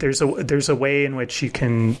 There's a way in which you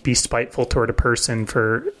can be spiteful toward a person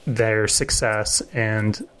for their success,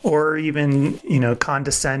 or even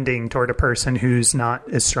condescending toward a person who's not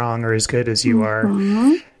as strong or as good as you are,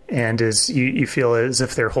 and you feel as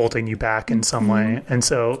if they're holding you back in some way. And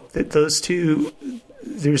so those two,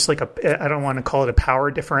 there's like I don't want to call it a power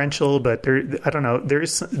differential, but I don't know.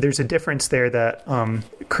 There's a difference there that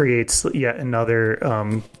creates yet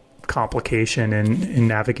another complication in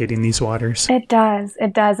navigating these waters. It does,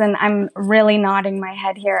 and I'm really nodding my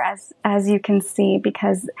head here as you can see,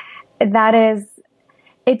 because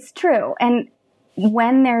it's true. And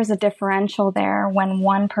when there's a differential there, when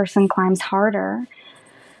one person climbs harder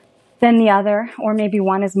than the other, or maybe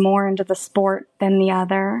one is more into the sport than the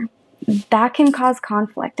other, that can cause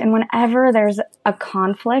conflict. And whenever there's a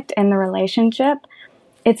conflict in the relationship,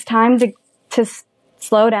 it's time to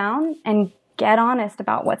slow down and get honest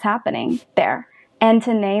about what's happening there, and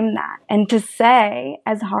to name that, and to say,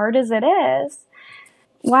 as hard as it is,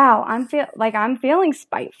 wow, I'm feeling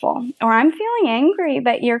spiteful, or I'm feeling angry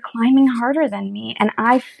that you're climbing harder than me, and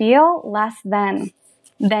I feel less than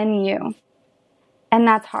you. And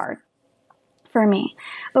that's hard for me.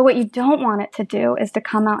 But what you don't want it to do is to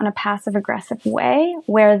come out in a passive aggressive way,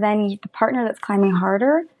 where then the partner that's climbing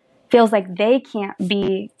harder feels like they can't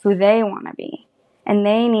be who they want to be, and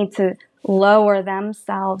they need to lower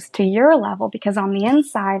themselves to your level, because on the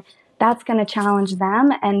inside, that's going to challenge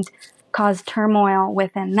them and cause turmoil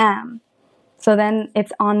within them. So then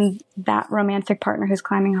it's on that romantic partner who's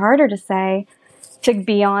climbing harder to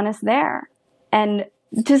be honest there, and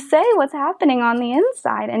to say what's happening on the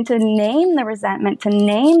inside, and to name the resentment, to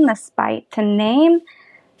name the spite, to name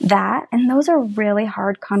that. And those are really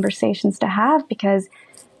hard conversations to have, because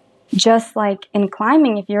just like in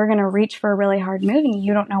climbing, if you're going to reach for a really hard move and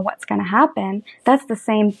you don't know what's going to happen, that's the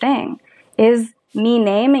same thing. Is me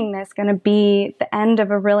naming this going to be the end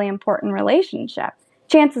of a really important relationship?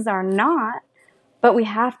 Chances are not, but we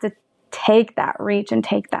have to take that reach and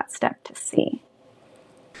take that step to see.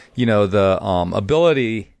 The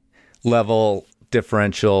ability level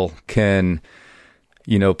differential can,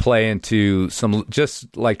 play into some,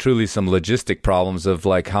 just like truly some logistic problems of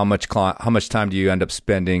like how much time do you end up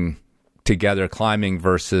spending together climbing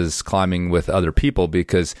versus climbing with other people,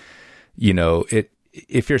 because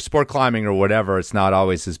if you're sport climbing or whatever, it's not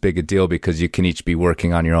always as big a deal because you can each be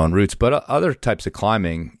working on your own routes. But other types of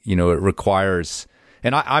climbing, it requires,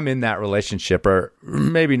 and I'm in that relationship, or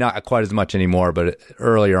maybe not quite as much anymore, but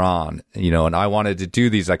earlier on, and I wanted to do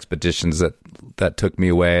these expeditions that took me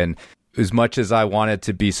away. And as much as I wanted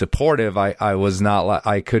to be supportive, I was not,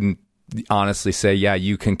 I couldn't honestly say, yeah,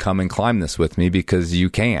 you can come and climb this with me, because you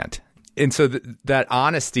can't. And so that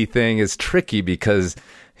honesty thing is tricky because,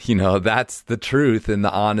 that's the truth and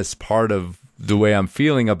the honest part of the way I'm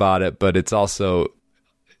feeling about it. But it's also,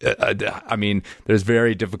 there's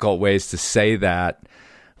very difficult ways to say that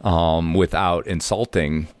without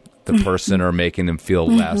insulting the person or making them feel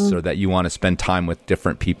less, or that you want to spend time with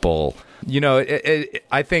different people.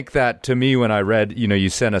 I think that, to me, when I read, you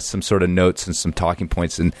sent us some sort of notes and some talking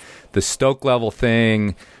points, and the stoke level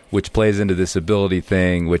thing, which plays into this ability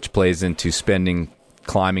thing, which plays into spending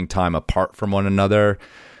climbing time apart from one another,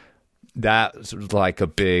 that's like a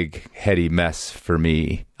big heady mess for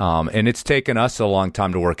me. And it's taken us a long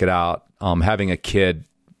time to work it out. Having a kid,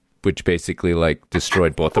 which basically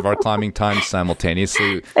destroyed both of our climbing times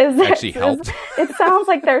simultaneously, actually helped. It sounds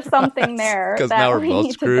like there's something there because that now we're we both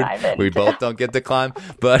need screwed. to dive into. We both don't get to climb,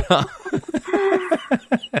 but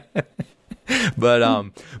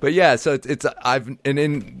yeah. So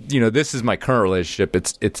this is my current relationship.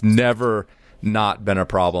 It's never not been a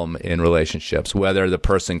problem in relationships, whether the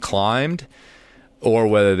person climbed or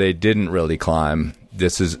whether they didn't really climb.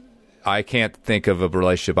 I can't think of a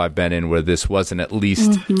relationship I've been in where this wasn't at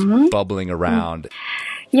least bubbling around.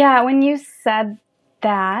 Yeah, when you said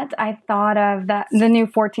that, I thought of the new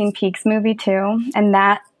 14 Peaks movie too, and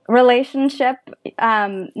that relationship,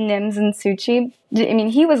 Nims and Suchi.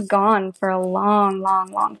 He was gone for a long,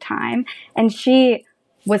 long, long time, and she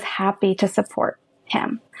was happy to support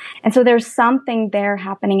him. And so there's something there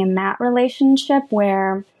happening in that relationship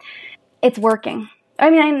where it's working.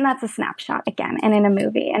 And that's a snapshot again, and in a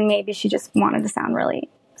movie, and maybe she just wanted to sound really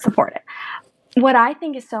supportive. What I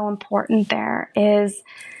think is so important there is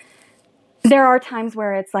there are times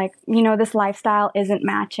where it's like, this lifestyle isn't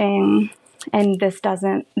matching, and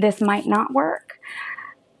this might not work.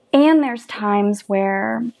 And there's times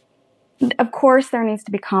where, of course, there needs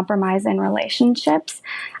to be compromise in relationships.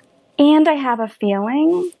 And I have a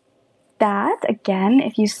feeling that, again,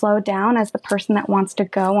 if you slow down as the person that wants to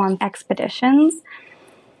go on expeditions,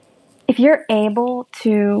 if you're able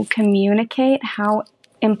to communicate how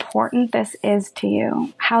important this is to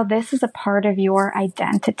you, how this is a part of your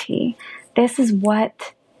identity, this is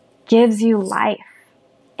what gives you life,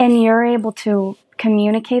 and you're able to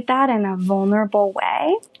communicate that in a vulnerable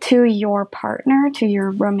way to your partner, to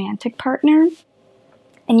your romantic partner,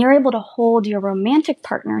 and you're able to hold your romantic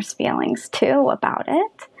partner's feelings too about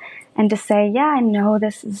it, and to say, yeah, I know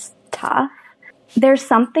this is tough. There's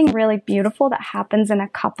something really beautiful that happens in a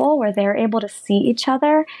couple where they're able to see each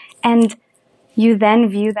other, and you then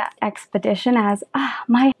view that expedition as,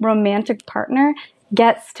 my romantic partner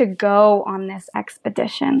gets to go on this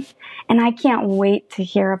expedition, and I can't wait to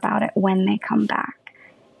hear about it when they come back.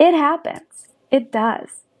 It happens. It does.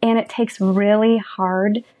 And it takes really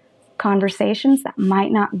hard conversations that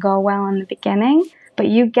might not go well in the beginning, but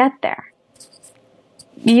you get there.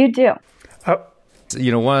 You do.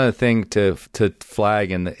 One of the things to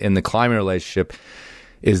flag in the climbing relationship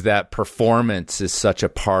is that performance is such a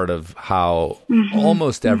part of how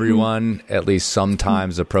almost everyone, at least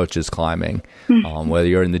sometimes, approaches climbing. Whether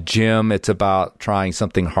you're in the gym, it's about trying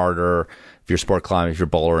something harder. If you're sport climbing, if you're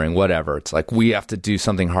bouldering, whatever, it's like, we have to do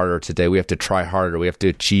something harder today. We have to try harder. We have to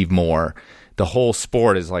achieve more. The whole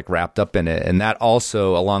sport is wrapped up in it. And that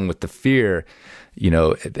also, along with the fear,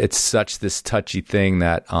 it's such this touchy thing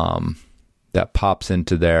that that pops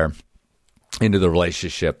into the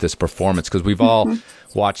relationship, this performance, because we've all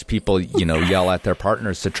watched people, yell at their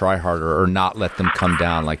partners to try harder or not let them come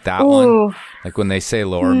down, like that one. Like when they say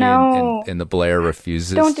lower me and the Blair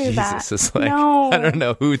refuses. Don't do Jesus, that. it's like, no. I don't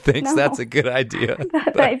know who thinks that's a good idea.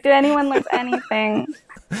 Did anyone lift anything?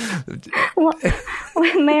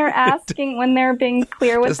 When they're asking, when they're being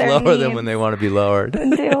clear with their needs. Just lower them when they want to be lowered.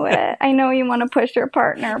 Do it. I know you want to push your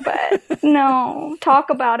partner, but no. Talk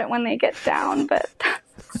about it when they get down, but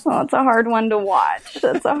it's a hard one to watch.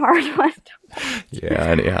 It's a hard one to watch. Yeah,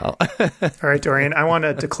 anyhow. All right, Dorian, I want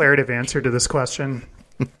a declarative answer to this question.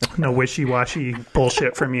 No wishy-washy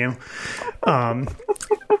bullshit from you.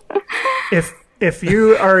 If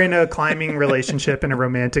you are in a climbing relationship, in a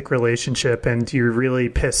romantic relationship, and you're really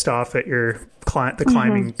pissed off at the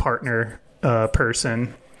climbing partner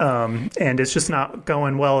person, and it's just not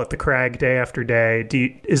going well at the crag day after day,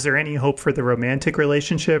 is there any hope for the romantic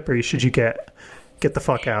relationship, or should you get get the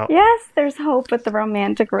fuck out. Yes, there's hope with the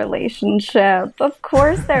romantic relationship. Of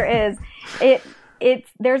course there is.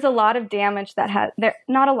 There's a lot of damage that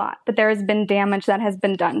not a lot, but there has been damage that has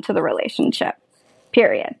been done to the relationship.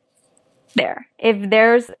 Period. There. If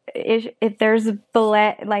there's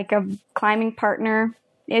like a climbing partner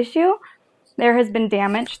issue, there has been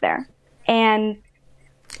damage there. And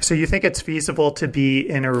so you think it's feasible to be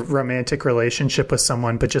in a romantic relationship with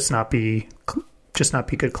someone, but just not be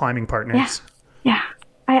good climbing partners? Yeah.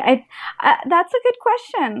 I that's a good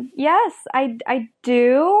question. Yes, I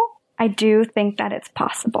do. I do think that it's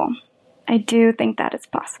possible. I do think that it's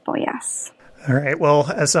possible. Yes. All right. Well,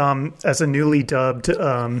 as a newly dubbed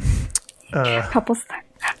couples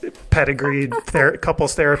pedigreed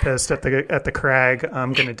couples therapist at the Crag,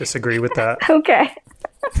 I'm going to disagree with that. Okay.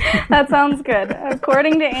 That sounds good.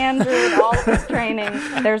 According to Andrew and all of his training,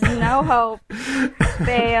 there's no hope.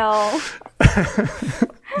 Fail.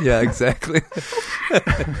 Yeah, exactly.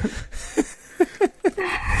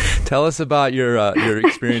 Tell us about your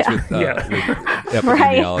experience with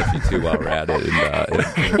epidemiology too while we're at it.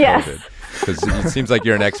 Yes. COVID. Because it seems like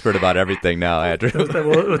you're an expert about everything now, Andrew.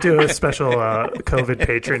 We'll do a special COVID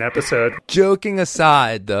patron episode. Joking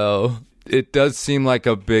aside, though, it does seem like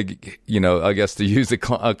a big, I guess to use a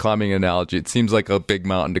climbing analogy, it seems like a big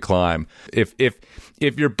mountain to climb. If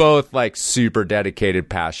you're both like super dedicated,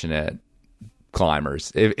 passionate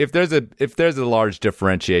climbers, if there's a large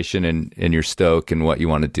differentiation in your stoke and what you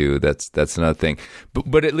want to do, that's another thing.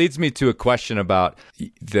 But it leads me to a question about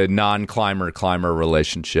the non-climber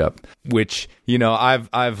relationship, which I've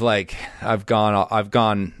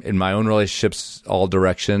gone in my own relationships all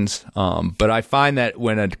directions, but I find that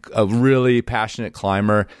when a really passionate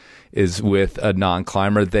climber is with a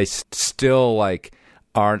non-climber, they still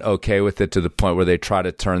aren't okay with it to the point where they try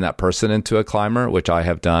to turn that person into a climber, which I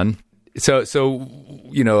have done. So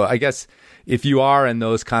I guess if you are in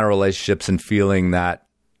those kind of relationships and feeling that,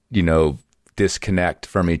 disconnect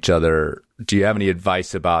from each other, do you have any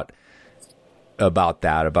advice about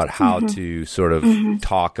that, about how to sort of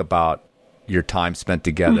talk about your time spent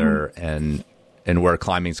together and where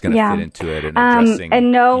climbing is going to fit into it, and addressing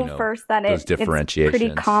first that those differentiations? It's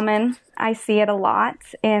pretty common. I see it a lot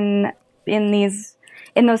in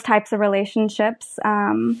those types of relationships,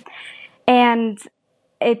 and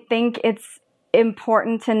I think it's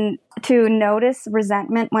important to notice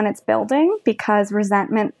resentment when it's building, because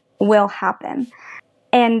resentment will happen,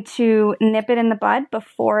 and to nip it in the bud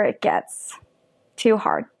before it gets too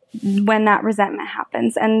hard when that resentment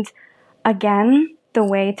happens. And again, the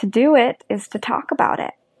way to do it is to talk about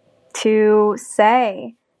it, to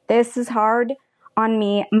say, this is hard on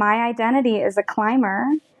me. My identity is a climber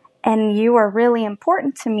and you are really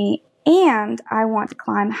important to me and I want to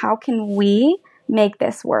climb. How can we make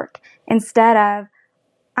this work? Instead of,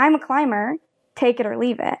 I'm a climber, take it or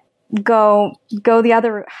leave it. Go the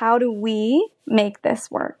other route. How do we make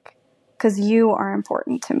this work? Because you are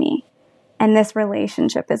important to me and this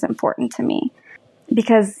relationship is important to me.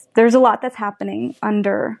 Because there's a lot that's happening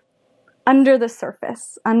under the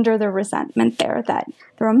surface, under the resentment there, that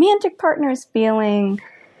the romantic partner is feeling,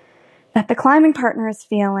 that the climbing partner is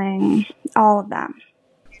feeling, all of that.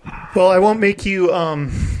 Well, I won't make you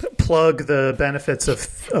plug the benefits of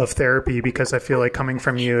therapy, because I feel like coming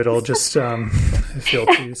from you, it'll just feel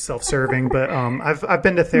too self-serving. But I've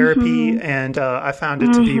been to therapy, and I found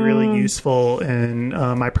it to be really useful in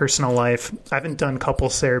my personal life. I haven't done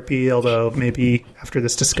couples therapy, although maybe after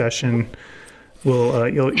this discussion,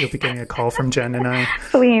 you'll be getting a call from Jen and I.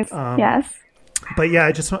 Please, yes. But yeah,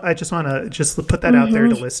 I just want to just put that out there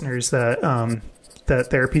to listeners that.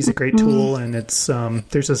 That therapy is a great tool, and it's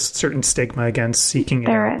there's a certain stigma against seeking it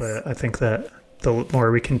out, but I think that the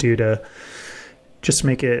more we can do to just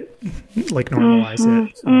make it normalize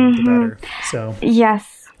it, the better. So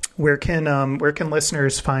yes, where can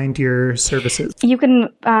listeners find your services? You can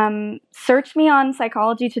search me on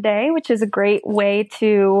Psychology Today, which is a great way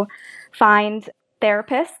to find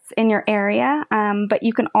therapists in your area. But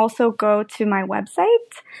you can also go to my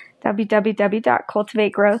website,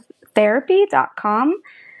 www.cultivategrowththerapy.com.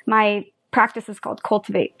 My practice is called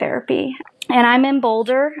Cultivate Therapy, and I'm in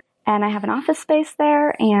Boulder, and I have an office space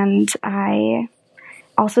there, and I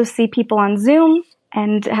also see people on Zoom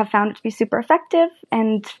and have found it to be super effective,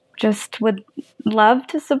 and just would love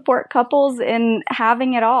to support couples in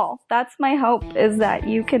having it all. That's my hope, is that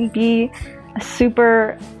you can be a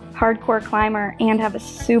super hardcore climber and have a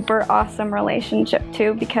super awesome relationship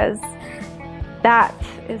too, because that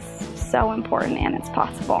is so important and it's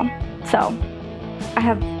possible. So I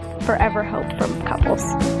have forever hope for couples.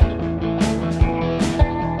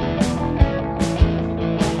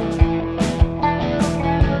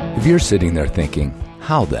 If you're sitting there thinking,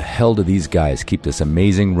 how the hell do these guys keep this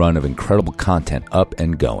amazing run of incredible content up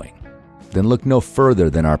and going? Then look no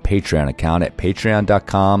further than our Patreon account at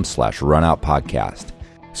patreon.com/runoutpodcast.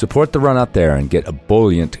 Support the run out there and get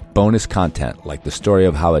ebullient bonus content like the story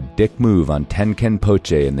of how a dick move on Tenkan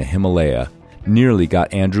Poche in the Himalaya nearly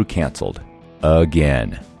got Andrew canceled.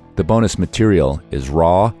 Again. The bonus material is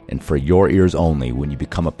raw and for your ears only when you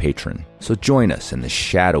become a patron. So join us in the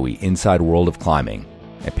shadowy inside world of climbing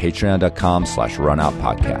at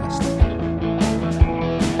patreon.com/runoutpodcast.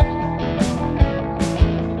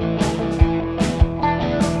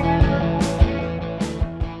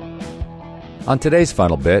 On today's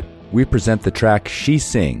final bit, we present the track She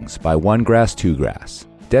Sings by One Grass, Two Grass.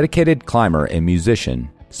 Dedicated climber and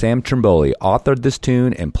musician, Sam Trimboli authored this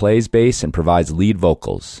tune and plays bass and provides lead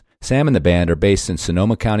vocals. Sam and the band are based in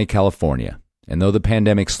Sonoma County, California, and though the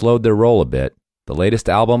pandemic slowed their roll a bit, the latest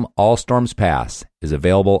album, All Storms Pass, is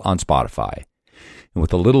available on Spotify. And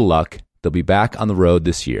with a little luck, they'll be back on the road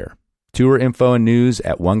this year. Tour info and news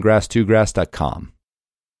at onegrasstwograss.com.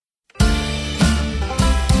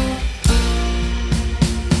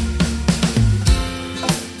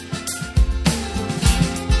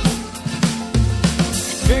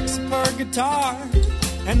 Fix her guitar,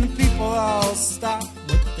 and the people all stop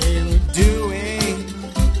what they were doing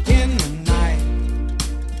in the night.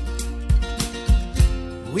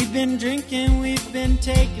 We've been drinking, we've been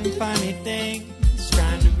taking funny things,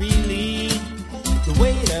 trying to relieve the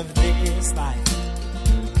weight of this life.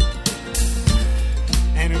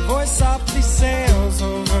 And her voice softly sails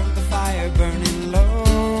over the fire burning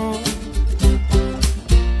low.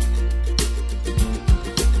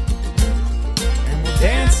 And we'll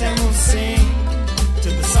dance and we'll sing to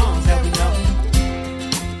the songs that we know.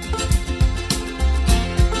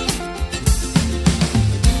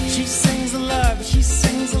 She sings the love, she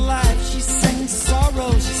sings the life, she sings the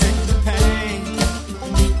sorrow, she sings the pain.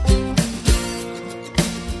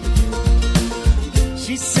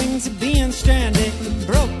 She sings of being stranded,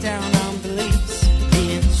 broke down on beliefs,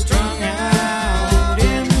 being strung out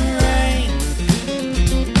in the rain.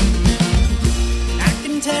 I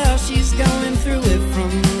can tell she's going through it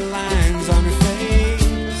from the lines on her face.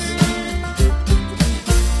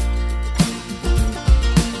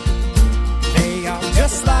 They are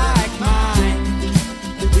just like mine,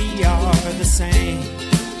 we are the same.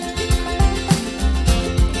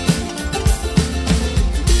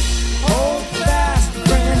 Hold fast,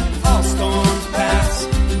 friend, all storms pass.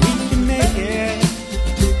 We can make it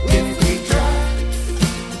if we try.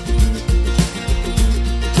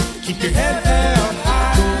 Keep your head held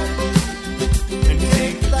high and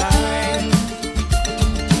take the line.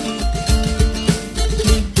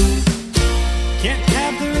 Can't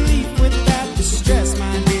have the relief without the stress,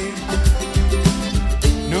 my dear,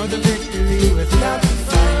 nor the victory without the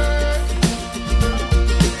fight.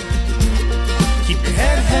 Keep your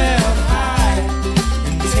head held high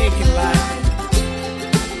and take it light.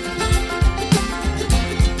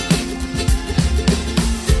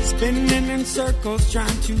 Spinning in circles,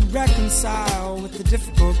 trying to reconcile with the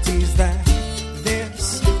difficulties that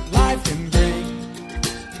this life can bring.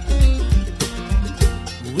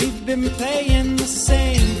 We've been playing the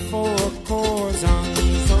same four chords on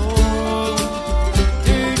these old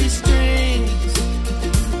dirty strings.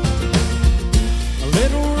 A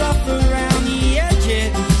little rough around the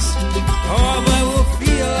edges, oh, but we'll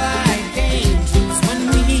feel like angels when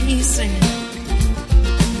we sing.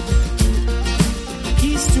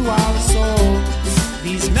 Peace to our souls,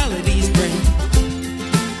 these melodies bring.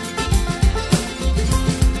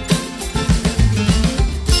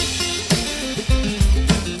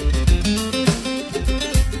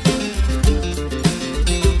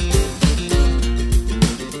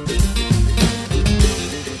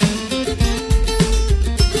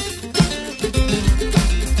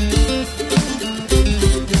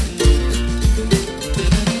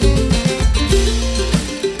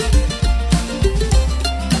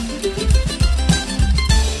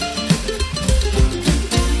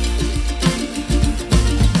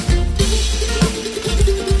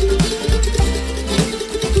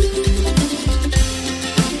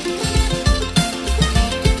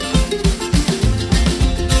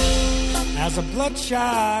 As a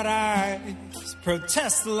bloodshot eyes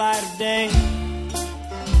protest the light of day,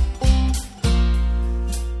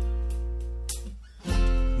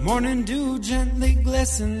 morning dew gently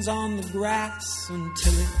glistens on the grass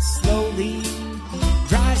until it slowly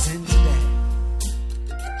dries into day.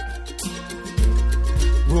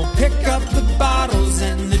 We'll pick up the bottles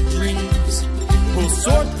and the dreams, we'll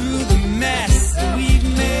sort through the mess that we've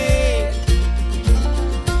made,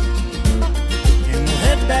 and we'll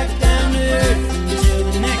head back down to earth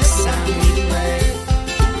until the next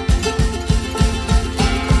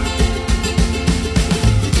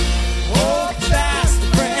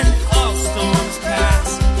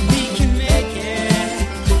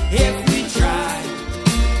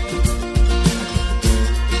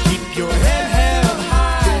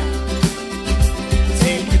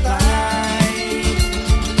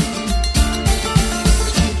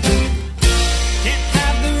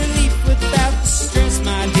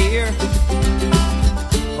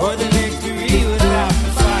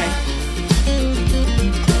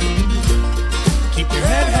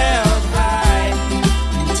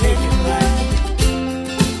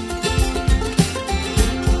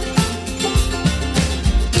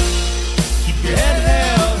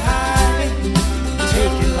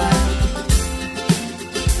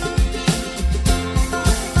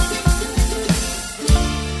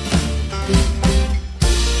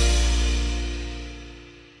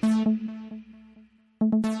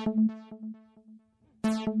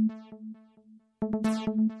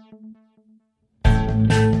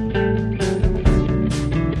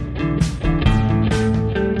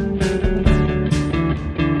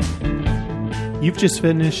You've just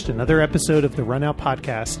finished another episode of the RunOut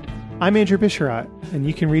Podcast. I'm Andrew Bisharat, and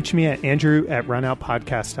you can reach me at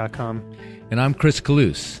andrew@runoutpodcast.com. And I'm Chris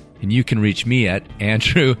Kalous, and you can reach me at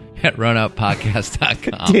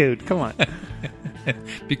andrew@runoutpodcast.com. Dude, come on.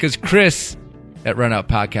 Because Chris at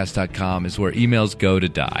runoutpodcast.com is where emails go to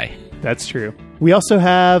die. That's true. We also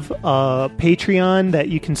have a Patreon that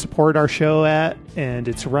you can support our show at, and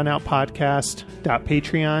it's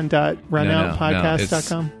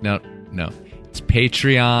runoutpodcast.patreon.runoutpodcast.com. No. It's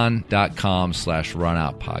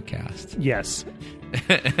patreon.com/runoutpodcast. Yes.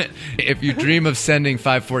 If you dream of sending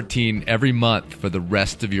 514 every month for the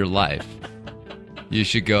rest of your life, you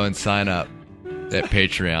should go and sign up at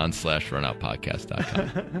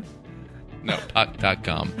patreon.com/runoutpodcast.com. No,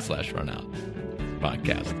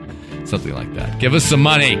 .com/runoutpodcast. Something like that. Give us some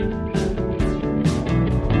money.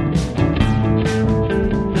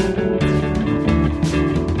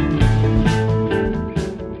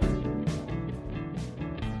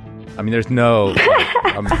 I mean, there's no.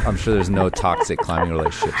 I'm sure there's no toxic climbing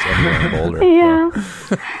relationships anywhere in Boulder. Yeah.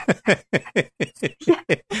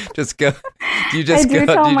 Just go. Do you just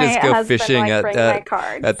go fishing like,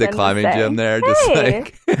 at the climbing gym there? Just hey.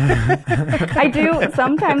 I do.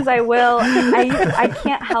 Sometimes I will. I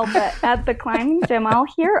can't help it. At the climbing gym, I'll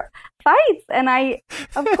hear fights, and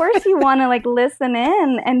of course, you want to like listen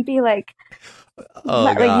in and be like,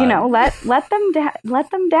 let them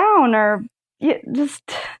down, or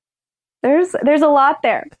just. There's a lot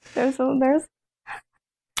there. There's. I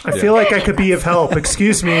feel like I could be of help.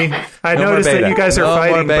 Excuse me. I noticed that you guys are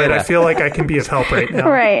fighting, but I feel like I can be of help right now.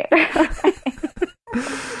 Right.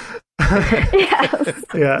 Yes.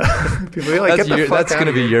 Yeah. People are like, that's going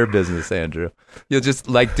to be your business, Andrew. You'll just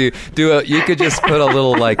like do a. You could just put a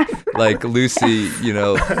little like Lucy,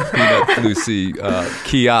 Peanut Lucy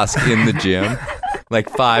kiosk in the gym,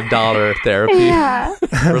 like $5 therapy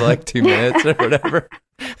for like 2 minutes or whatever.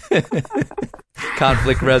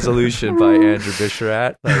 Conflict resolution by Andrew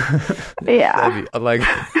Bisharat.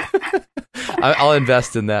 I'll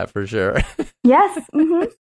invest in that for sure. Yes. Mm-hmm.